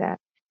to hear that.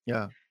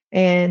 Yeah.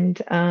 And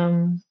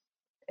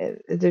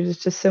there's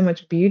just so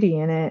much beauty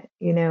in it,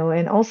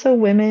 and also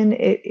women,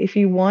 if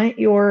you want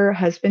your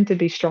husband to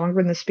be stronger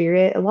in the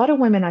spirit, a lot of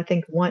women, I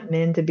think, want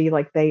men to be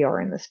like they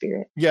are in the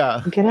spirit.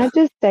 Yeah. And can I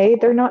just say,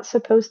 they're not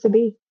supposed to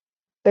be.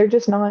 They're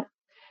just not.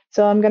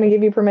 So I'm going to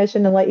give you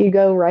permission to let you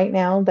go right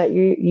now, that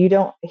you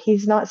don't,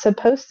 he's not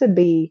supposed to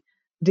be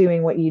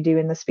doing what you do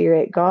in the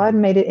spirit. God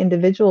made it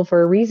individual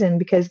for a reason,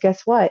 because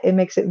guess what? It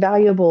makes it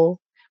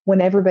valuable when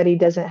everybody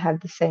doesn't have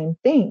the same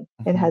thing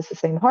and has the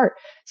same heart.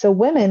 So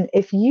women,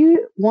 if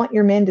you want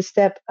your men to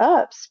step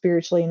up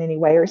spiritually in any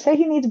way, or say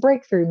he needs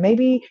breakthrough,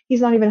 maybe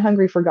he's not even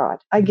hungry for God.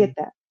 I get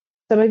that.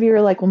 Some of you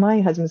are like, well, my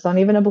husband's not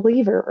even a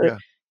believer. Or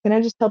can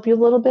I just help you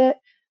a little bit?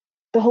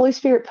 The Holy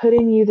Spirit put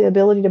in you the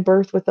ability to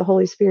birth with the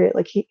Holy Spirit.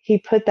 Like he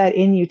put that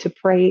in you to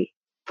pray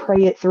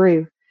it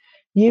through.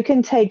 You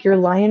can take your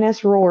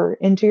lioness roar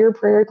into your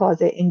prayer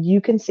closet and you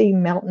can see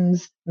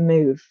mountains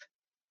move.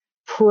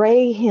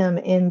 Pray him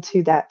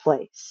into that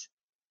place.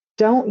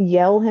 Don't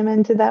yell him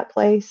into that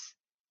place.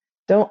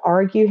 Don't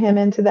argue him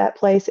into that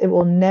place. It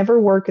will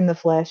never work in the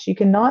flesh. You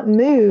cannot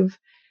move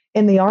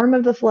in the arm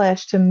of the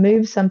flesh to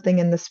move something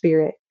in the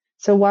spirit.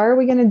 So why are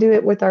we going to do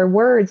it with our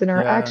words and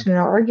our action and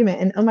our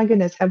argument? And oh my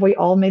goodness, have we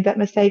all made that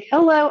mistake?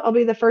 Hello, I'll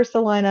be the first to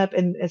line up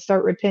and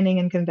start repenting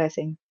and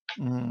confessing.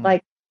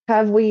 Like,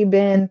 have we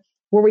been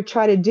where we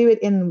try to do it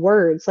in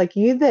words, like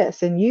you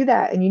this and you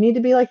that, and you need to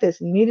be like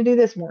this, and you need to do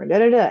this more, da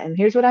da da, and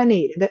here's what I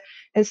need. And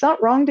it's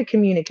not wrong to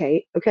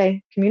communicate.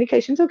 Okay,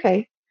 communication's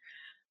okay.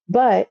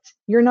 But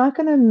you're not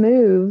going to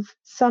move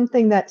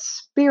something that's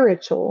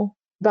spiritual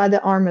by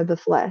the arm of the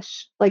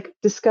flesh. Like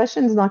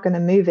discussion's not going to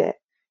move it.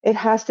 It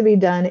has to be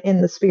done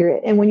in the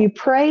spirit. And when you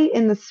pray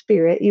in the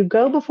spirit, you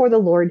go before the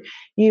Lord,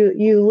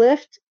 you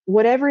lift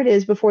whatever it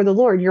is before the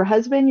Lord, your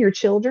husband, your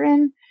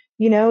children,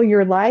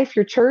 your life,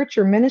 your church,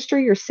 your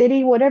ministry, your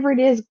city, whatever it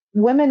is.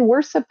 Women,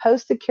 we're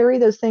supposed to carry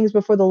those things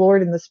before the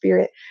Lord in the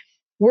spirit.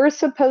 We're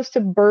supposed to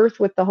birth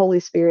with the Holy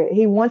Spirit.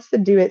 He wants to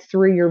do it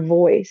through your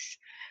voice.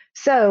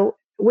 So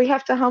we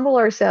have to humble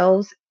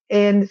ourselves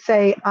and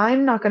say,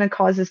 I'm not going to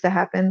cause this to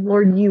happen.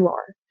 Lord, you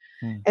are.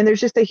 And there's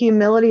just a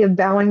humility of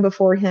bowing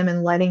before him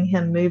and letting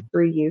him move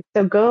through you.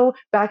 So go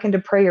back into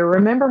prayer.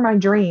 Remember my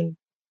dream.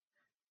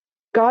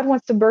 God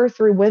wants to birth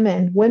through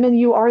women. Women,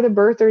 you are the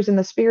birthers in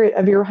the spirit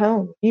of your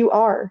home. You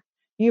are.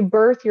 You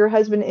birth your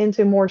husband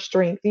into more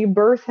strength. You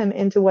birth him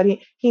into what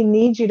he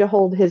needs you to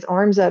hold his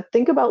arms up.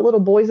 Think about little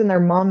boys and their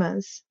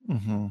mamas.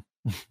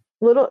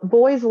 Little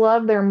boys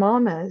love their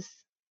mamas.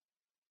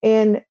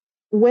 And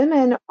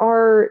women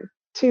are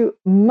to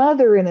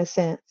mother in a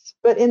sense,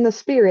 but in the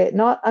spirit.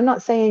 I'm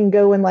not saying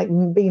go and like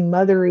be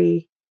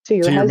mothery to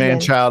your husband.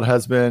 Man-child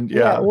husband.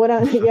 Yeah.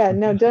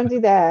 No, don't do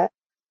that.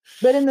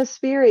 But in the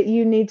spirit,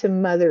 you need to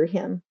mother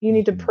him. You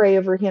need to pray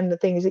over him the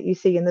things that you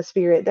see in the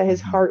spirit, that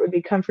his heart would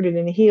be comforted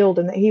and healed,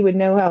 and that he would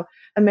know how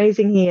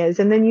amazing he is.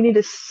 And then you need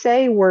to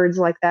say words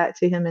like that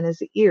to him in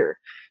his ear,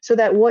 so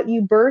that what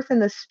you birth in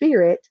the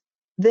spirit,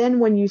 then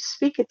when you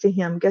speak it to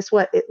him, guess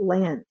what? It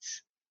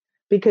lands,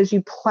 because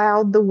you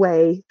plowed the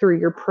way through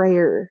your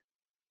prayer.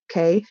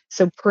 Okay.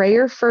 So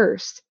prayer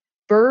first,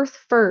 birth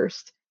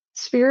first,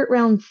 spirit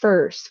realm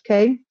first.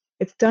 Okay.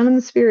 It's done in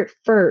the spirit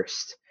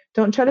first.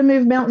 Don't try to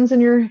move mountains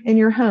in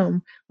your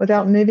home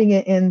without moving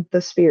it in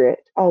the spirit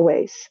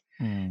always.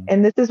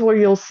 And this is where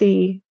you'll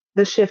see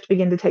the shift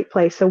begin to take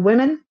place. So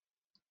women,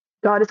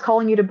 God is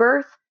calling you to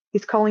birth.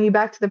 He's calling you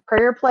back to the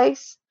prayer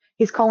place.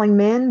 He's calling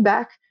men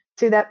back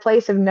to that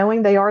place of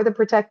knowing they are the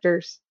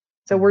protectors.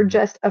 So we're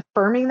just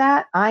affirming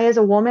that. I, as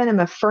a woman, am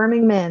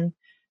affirming men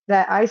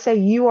that I say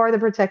you are the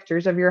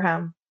protectors of your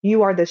home.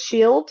 You are the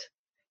shield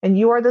and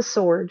you are the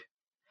sword.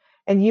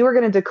 And you are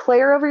going to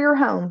declare over your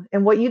home.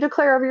 And what you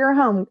declare over your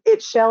home,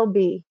 it shall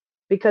be,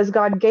 because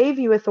God gave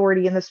you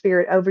authority in the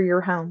Spirit over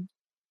your home.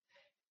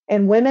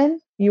 And women,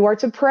 you are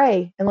to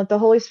pray and let the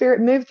Holy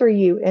Spirit move through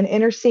you and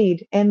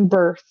intercede and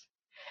birth.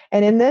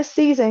 And in this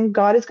season,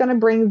 God is going to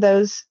bring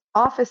those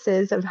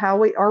offices of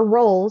our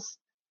roles,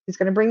 He's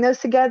going to bring those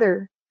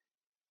together.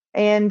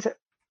 And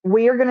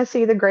we are going to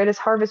see the greatest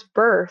harvest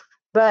birth.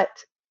 But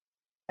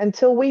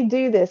until we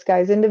do this,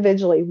 guys,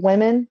 individually,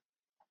 women,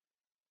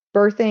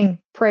 birthing,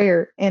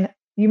 prayer, and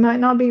you might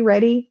not be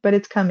ready, but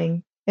it's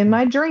coming. In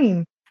my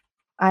dream,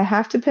 I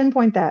have to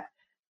pinpoint that.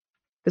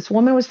 This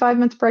woman was 5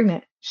 months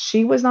pregnant.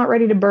 She was not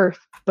ready to birth,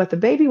 but the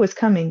baby was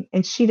coming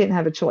and she didn't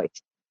have a choice.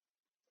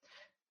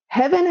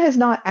 Heaven has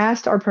not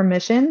asked our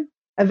permission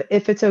of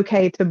if it's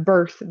okay to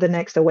birth the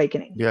next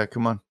awakening. Yeah,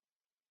 come on.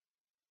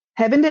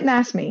 Heaven didn't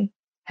ask me.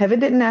 Heaven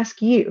didn't ask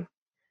you.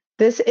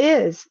 This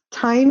is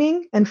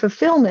timing and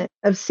fulfillment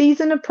of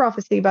season of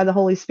prophecy by the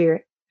Holy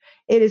Spirit.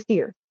 It is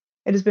here.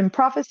 It has been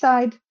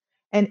prophesied,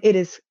 and it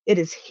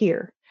is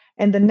here.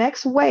 And the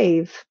next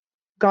wave,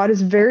 God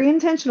is very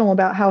intentional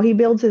about how He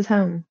builds His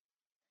home.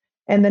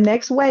 And the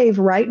next wave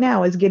right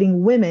now is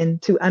getting women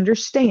to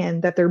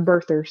understand that they're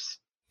birthers.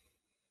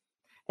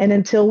 And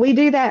until we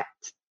do that,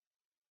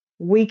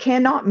 we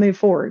cannot move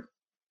forward.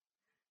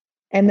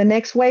 And the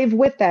next wave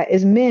with that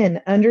is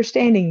men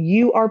understanding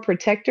you are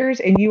protectors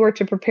and you are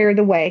to prepare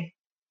the way.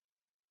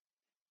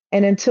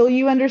 And until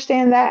you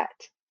understand that,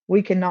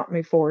 we cannot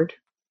move forward.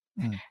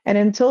 And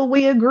until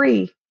we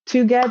agree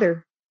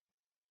together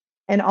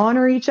and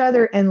honor each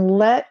other and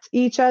let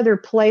each other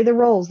play the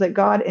roles that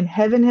God in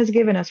heaven has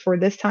given us for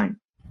this time,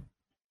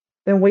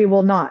 then we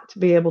will not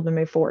be able to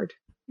move forward.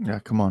 Yeah,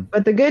 come on.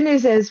 But the good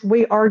news is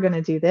we are going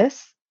to do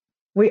this.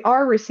 We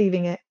are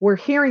receiving it. We're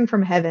hearing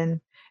from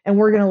heaven, and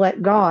we're going to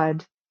let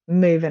God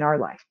move in our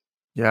life.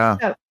 Yeah.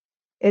 So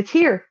it's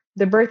here.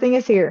 The birthing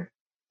is here.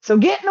 So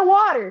get in the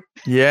water.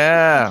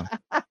 Yeah.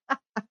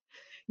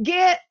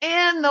 Get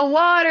in the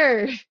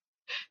water.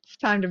 It's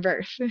time to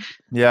birth.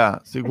 Yeah.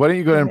 So why don't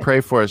you go ahead and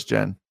pray for us,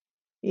 Jen?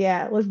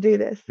 Yeah, let's do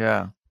this.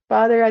 Yeah.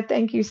 Father, I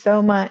thank you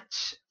so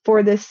much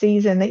for this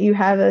season that you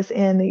have us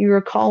in, that you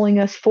are calling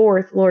us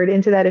forth, Lord,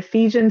 into that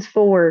Ephesians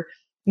 4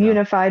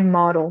 unified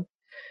model.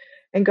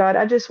 And God,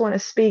 I just want to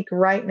speak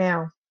right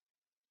now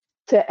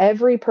to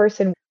every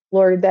person,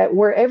 Lord, that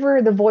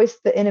wherever the voice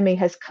of the enemy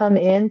has come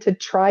in to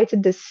try to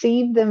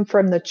deceive them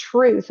from the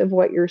truth of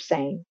what you're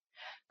saying,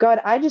 God,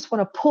 I just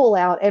want to pull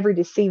out every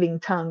deceiving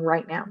tongue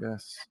right now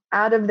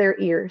out of their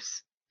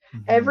ears.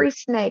 Every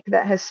snake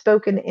that has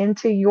spoken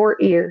into your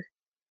ear,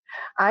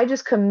 I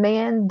just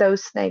command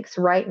those snakes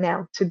right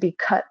now to be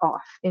cut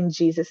off in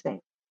Jesus' name.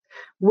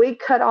 We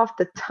cut off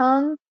the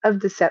tongue of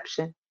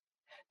deception,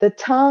 the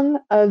tongue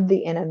of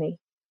the enemy,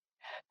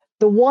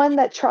 the one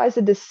that tries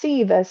to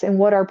deceive us in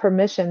what our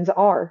permissions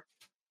are,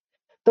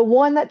 the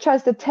one that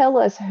tries to tell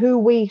us who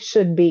we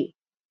should be,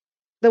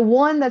 the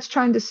one that's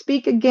trying to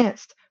speak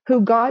against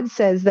who God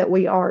says that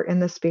we are in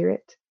the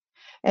Spirit.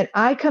 And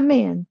I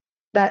command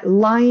that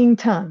lying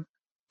tongue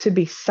to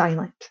be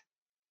silent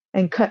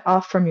and cut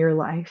off from your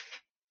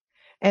life.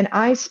 And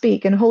I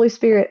speak, and Holy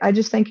Spirit, I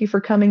just thank you for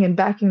coming and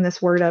backing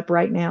this word up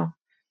right now.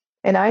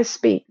 And I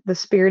speak the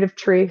Spirit of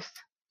truth.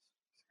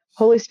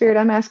 Holy Spirit,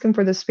 I'm asking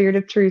for the Spirit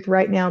of truth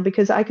right now,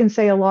 because I can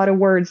say a lot of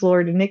words,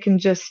 Lord, and it can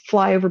just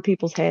fly over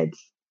people's heads.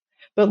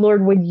 But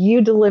Lord, would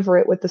you deliver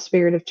it with the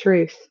Spirit of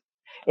truth?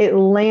 It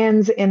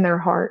lands in their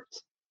heart,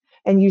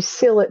 and you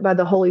seal it by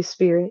the Holy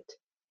Spirit,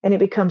 and it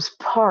becomes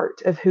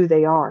part of who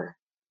they are,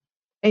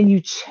 and you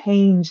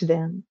change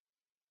them.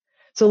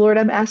 So Lord,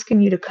 I'm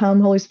asking you to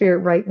come, Holy Spirit,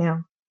 right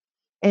now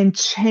and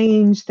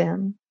change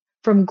them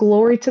from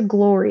glory to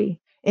glory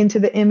into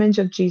the image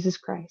of Jesus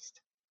Christ.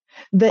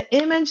 The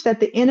image that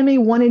the enemy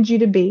wanted you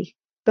to be,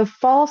 the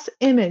false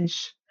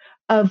image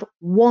of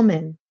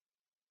woman.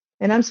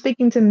 And I'm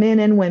speaking to men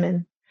and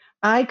women.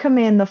 I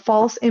command the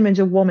false image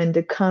of woman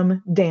to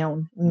come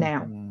down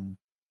now.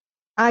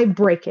 I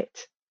break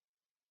it.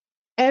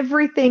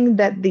 Everything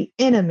that the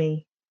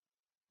enemy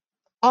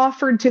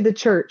offered to the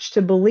church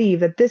to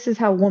believe that this is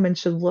how woman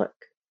should look,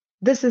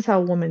 this is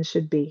how woman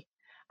should be,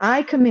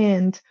 I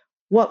command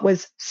what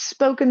was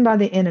spoken by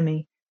the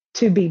enemy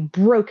to be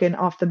broken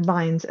off the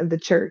minds of the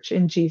church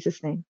in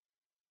Jesus' name.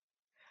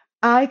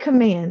 I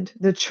command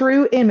the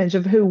true image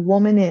of who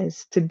woman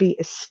is to be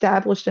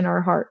established in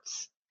our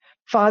hearts.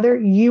 Father,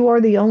 you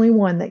are the only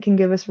one that can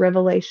give us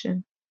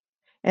revelation.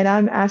 And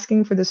I'm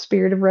asking for the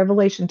Spirit of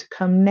revelation to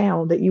come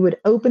now, that you would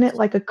open it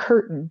like a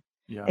curtain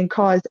and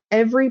cause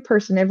every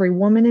person, every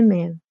woman and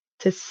man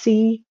to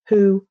see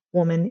who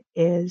woman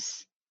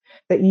is.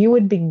 That you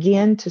would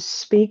begin to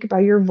speak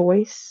by your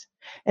voice.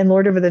 And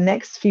Lord, over the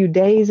next few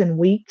days and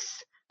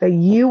weeks, that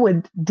you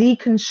would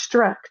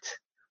deconstruct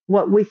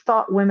what we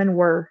thought women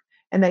were,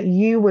 and that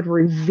you would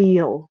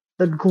reveal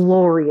the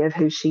glory of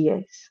who she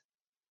is.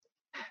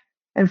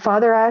 And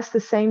Father, I ask the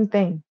same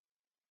thing.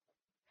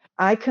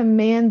 I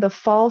command the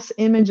false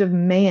image of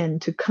man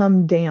to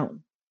come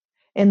down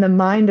in the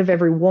mind of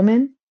every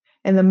woman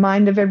and the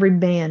mind of every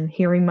man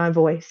hearing my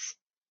voice.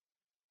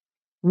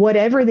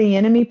 Whatever the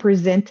enemy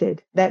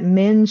presented that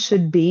men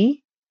should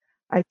be,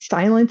 I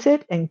silence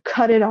it and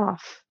cut it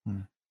off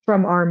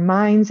from our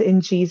minds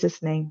in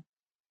Jesus' name.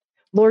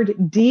 Lord,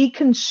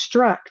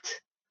 deconstruct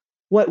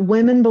what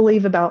women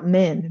believe about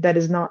men that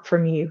is not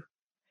from you.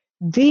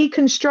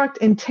 Deconstruct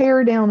and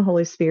tear down,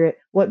 Holy Spirit,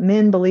 what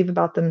men believe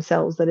about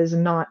themselves that is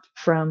not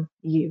from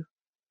you.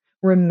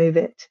 Remove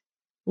it.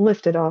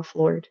 Lift it off,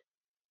 Lord.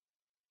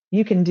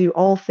 You can do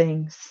all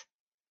things.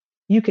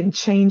 You can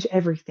change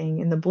everything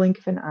in the blink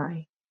of an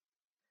eye.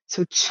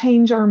 So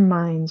change our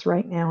minds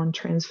right now and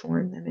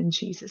transform them in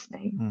Jesus'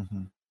 name.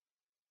 Mm-hmm.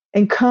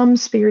 And come,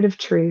 Spirit of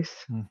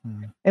truth.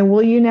 Mm-hmm. And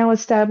will you now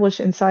establish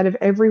inside of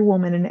every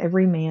woman and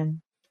every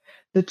man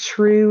the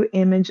true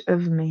image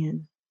of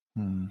man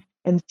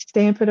and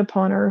stamp it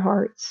upon our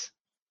hearts.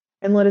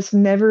 And let us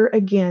never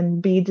again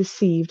be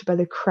deceived by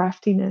the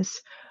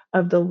craftiness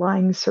of the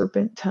lying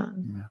serpent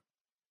tongue,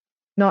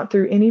 not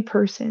through any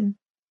person,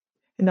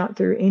 and not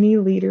through any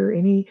leader,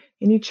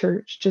 any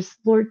church. Just,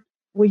 Lord,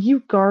 will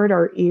you guard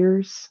our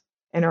ears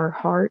and our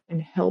heart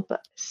and help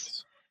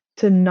us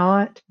to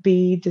not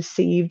be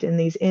deceived in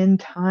these end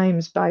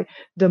times by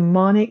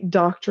demonic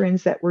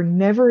doctrines that were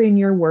never in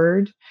your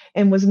word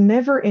and was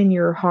never in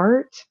your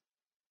heart.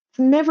 It's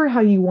never how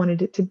you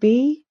wanted it to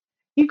be.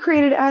 You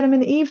created Adam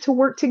and Eve to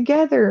work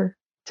together,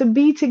 to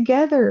be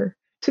together,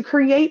 to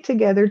create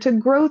together, to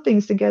grow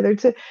things together,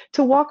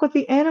 to walk with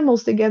the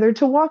animals together,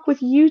 to walk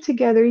with you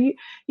together. You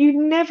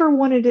never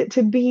wanted it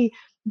to be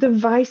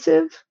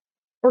divisive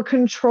or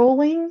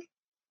controlling.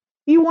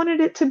 You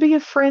wanted it to be a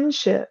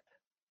friendship.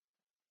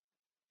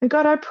 And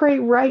God, I pray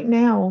right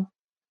now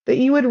that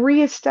you would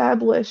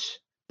reestablish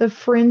the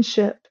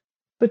friendship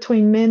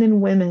between men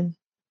and women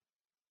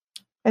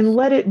and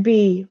let it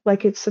be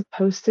like it's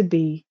supposed to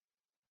be,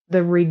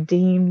 the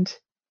redeemed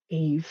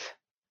Eve.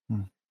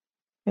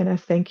 And I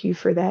thank you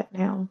for that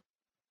now.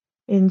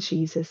 In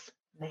Jesus'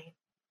 name.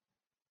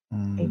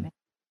 Amen.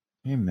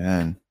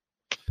 Amen.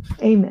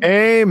 Amen.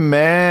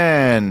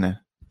 Amen.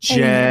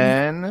 Jen.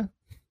 Amen.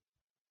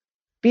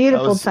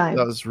 Beautiful time.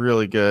 That was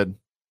really good.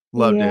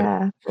 Loved it.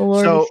 Yeah, the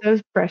Lord is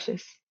so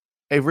precious.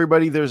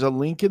 Everybody, there's a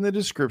link in the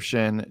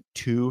description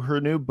to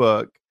her new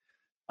book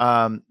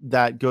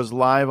that goes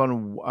live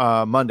on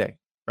Monday,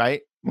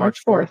 right?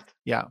 March 4th.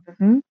 Yeah.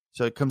 Mm-hmm.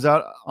 So it comes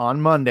out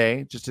on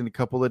Monday, just in a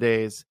couple of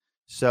days.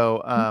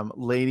 So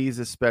ladies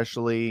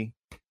especially,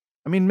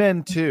 I mean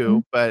men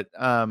too, but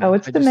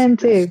it's the men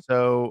too.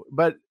 So,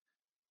 but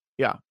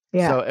yeah.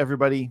 So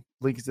everybody,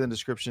 link is in the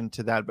description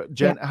to that. But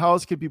Jen, how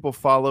else can people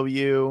follow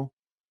you?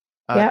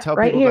 Tell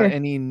right people here. about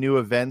any new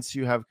events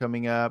you have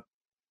coming up.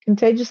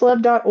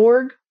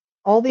 ContagiousLove.org.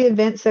 All the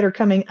events that are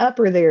coming up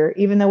are there,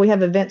 even though we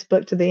have events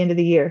booked to the end of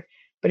the year.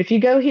 But if you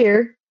go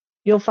here,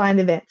 you'll find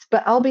events.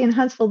 But I'll be in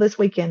Huntsville this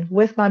weekend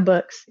with my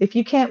books. If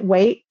you can't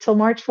wait till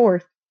March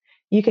 4th,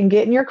 you can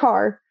get in your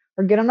car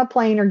or get on a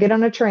plane or get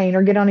on a train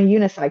or get on a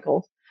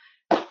unicycle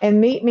and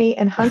meet me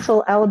in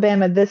Huntsville,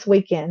 Alabama this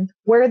weekend,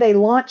 where they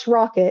launch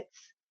rockets.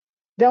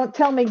 Don't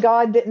tell me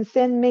God didn't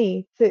send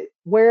me to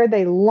where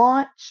they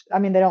launch. I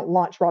mean, they don't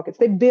launch rockets.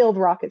 They build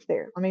rockets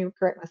there. Let me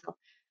correct myself.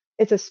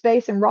 It's a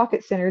space and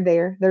rocket center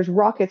there. There's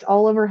rockets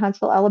all over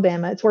Huntsville,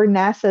 Alabama. It's where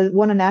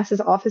one of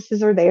NASA's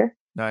offices are there.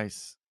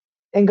 Nice.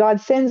 And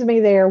God sends me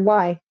there.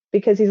 Why?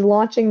 Because he's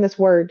launching this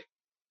word.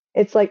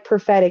 It's like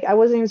prophetic. I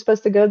wasn't even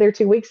supposed to go there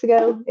 2 weeks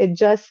ago. It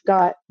just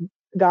got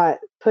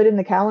put in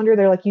the calendar.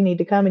 They're like, you need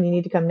to come and you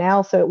need to come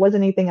now. So it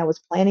wasn't anything I was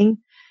planning.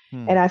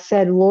 And I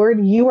said,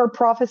 Lord, you are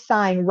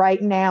prophesying right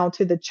now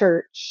to the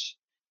church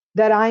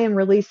that I am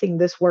releasing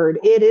this word.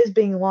 It is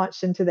being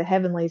launched into the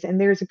heavenlies. And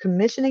there's a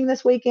commissioning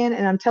this weekend.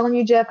 And I'm telling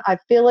you, Jeff, I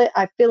feel it.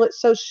 I feel it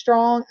so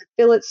strong. I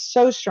feel it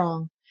so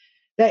strong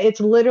that it's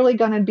literally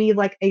going to be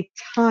like a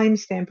time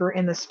stamper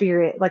in the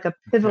spirit, like a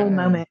pivotal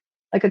moment,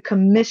 like a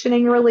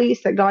commissioning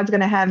release that God's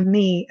going to have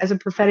me as a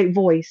prophetic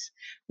voice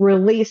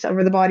release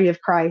over the body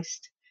of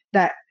Christ.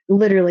 That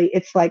literally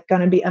it's like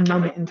going to be a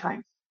moment in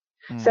time.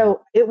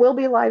 So it will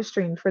be live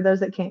streamed for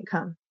those that can't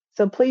come.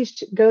 So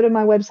please go to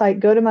my website,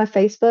 go to my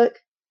Facebook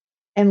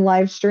and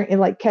live stream and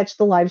like catch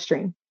the live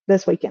stream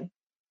this weekend.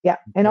 Yeah.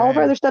 And all of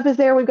our other stuff is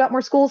there. We've got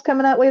more schools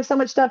coming up. We have so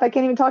much stuff. I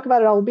can't even talk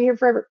about it all. We'll be here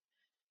forever.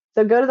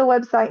 So go to the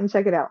website and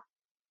check it out.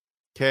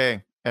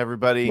 Okay.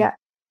 Everybody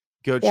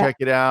go check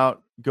it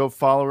out. Go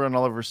follow her on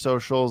all of her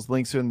socials.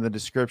 Links are in the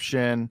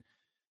description.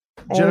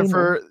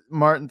 Jennifer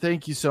Martin,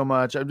 thank you so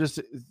much.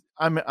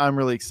 I'm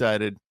really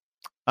excited.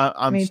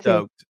 I'm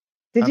stoked.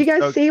 Did you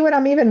guys see what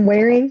I'm even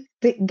wearing?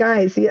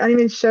 Guys, I didn't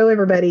even show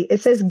everybody.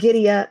 It says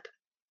Giddy Up.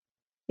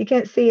 You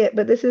can't see it,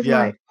 but this is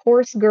my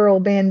horse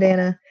girl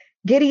bandana.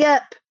 Giddy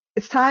up.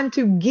 It's time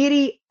to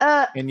giddy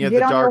up. And you have the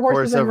dark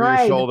horse over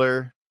your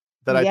shoulder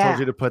that I told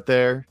you to put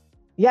there.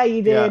 Yeah,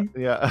 you did.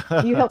 Yeah.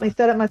 You helped me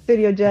set up my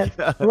studio, Jeff.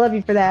 I love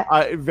you for that.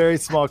 Very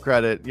small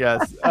credit.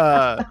 Yes.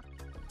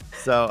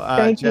 So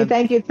thank you.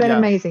 It's been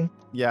amazing.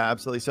 Yeah,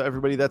 absolutely. So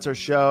everybody, that's our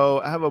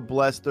show. Have a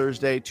blessed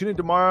Thursday. Tune in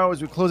tomorrow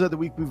as we close out the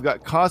week. We've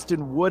got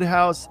Costin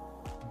Woodhouse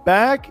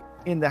back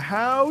in the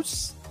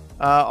house,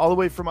 all the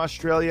way from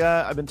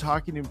Australia. I've been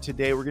talking to him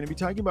today. We're going to be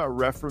talking about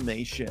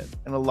Reformation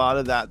and a lot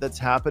of that's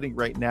happening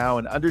right now,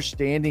 and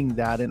understanding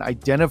that and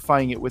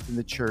identifying it within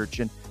the church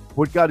and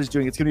what God is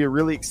doing. It's going to be a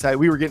really exciting.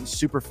 We were getting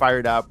super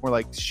fired up. We're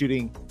like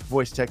shooting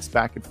voice texts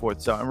back and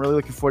forth. So I'm really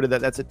looking forward to that.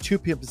 That's at 2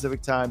 p.m.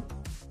 Pacific time,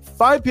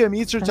 5 p.m.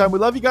 Eastern time. We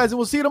love you guys, and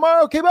we'll see you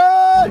tomorrow. Okay,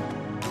 bye.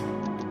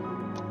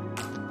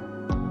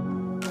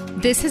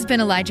 This has been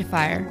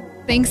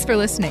ElijahFire. Thanks for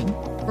listening.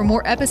 For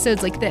more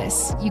episodes like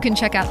this, you can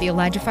check out the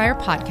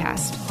ElijahFire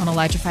podcast on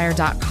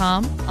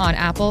ElijahFire.com, on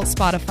Apple,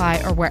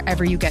 Spotify, or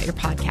wherever you get your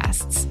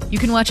podcasts. You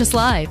can watch us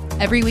live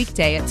every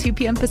weekday at 2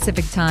 p.m.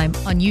 Pacific time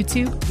on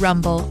YouTube,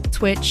 Rumble,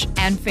 Twitch,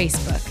 and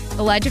Facebook.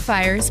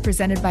 ElijahFire is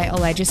presented by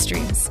Elijah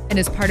Streams and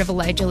is part of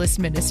Elijah List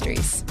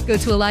Ministries. Go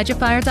to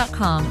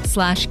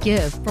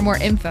ElijahFire.com/give for more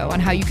info on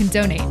how you can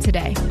donate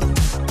today.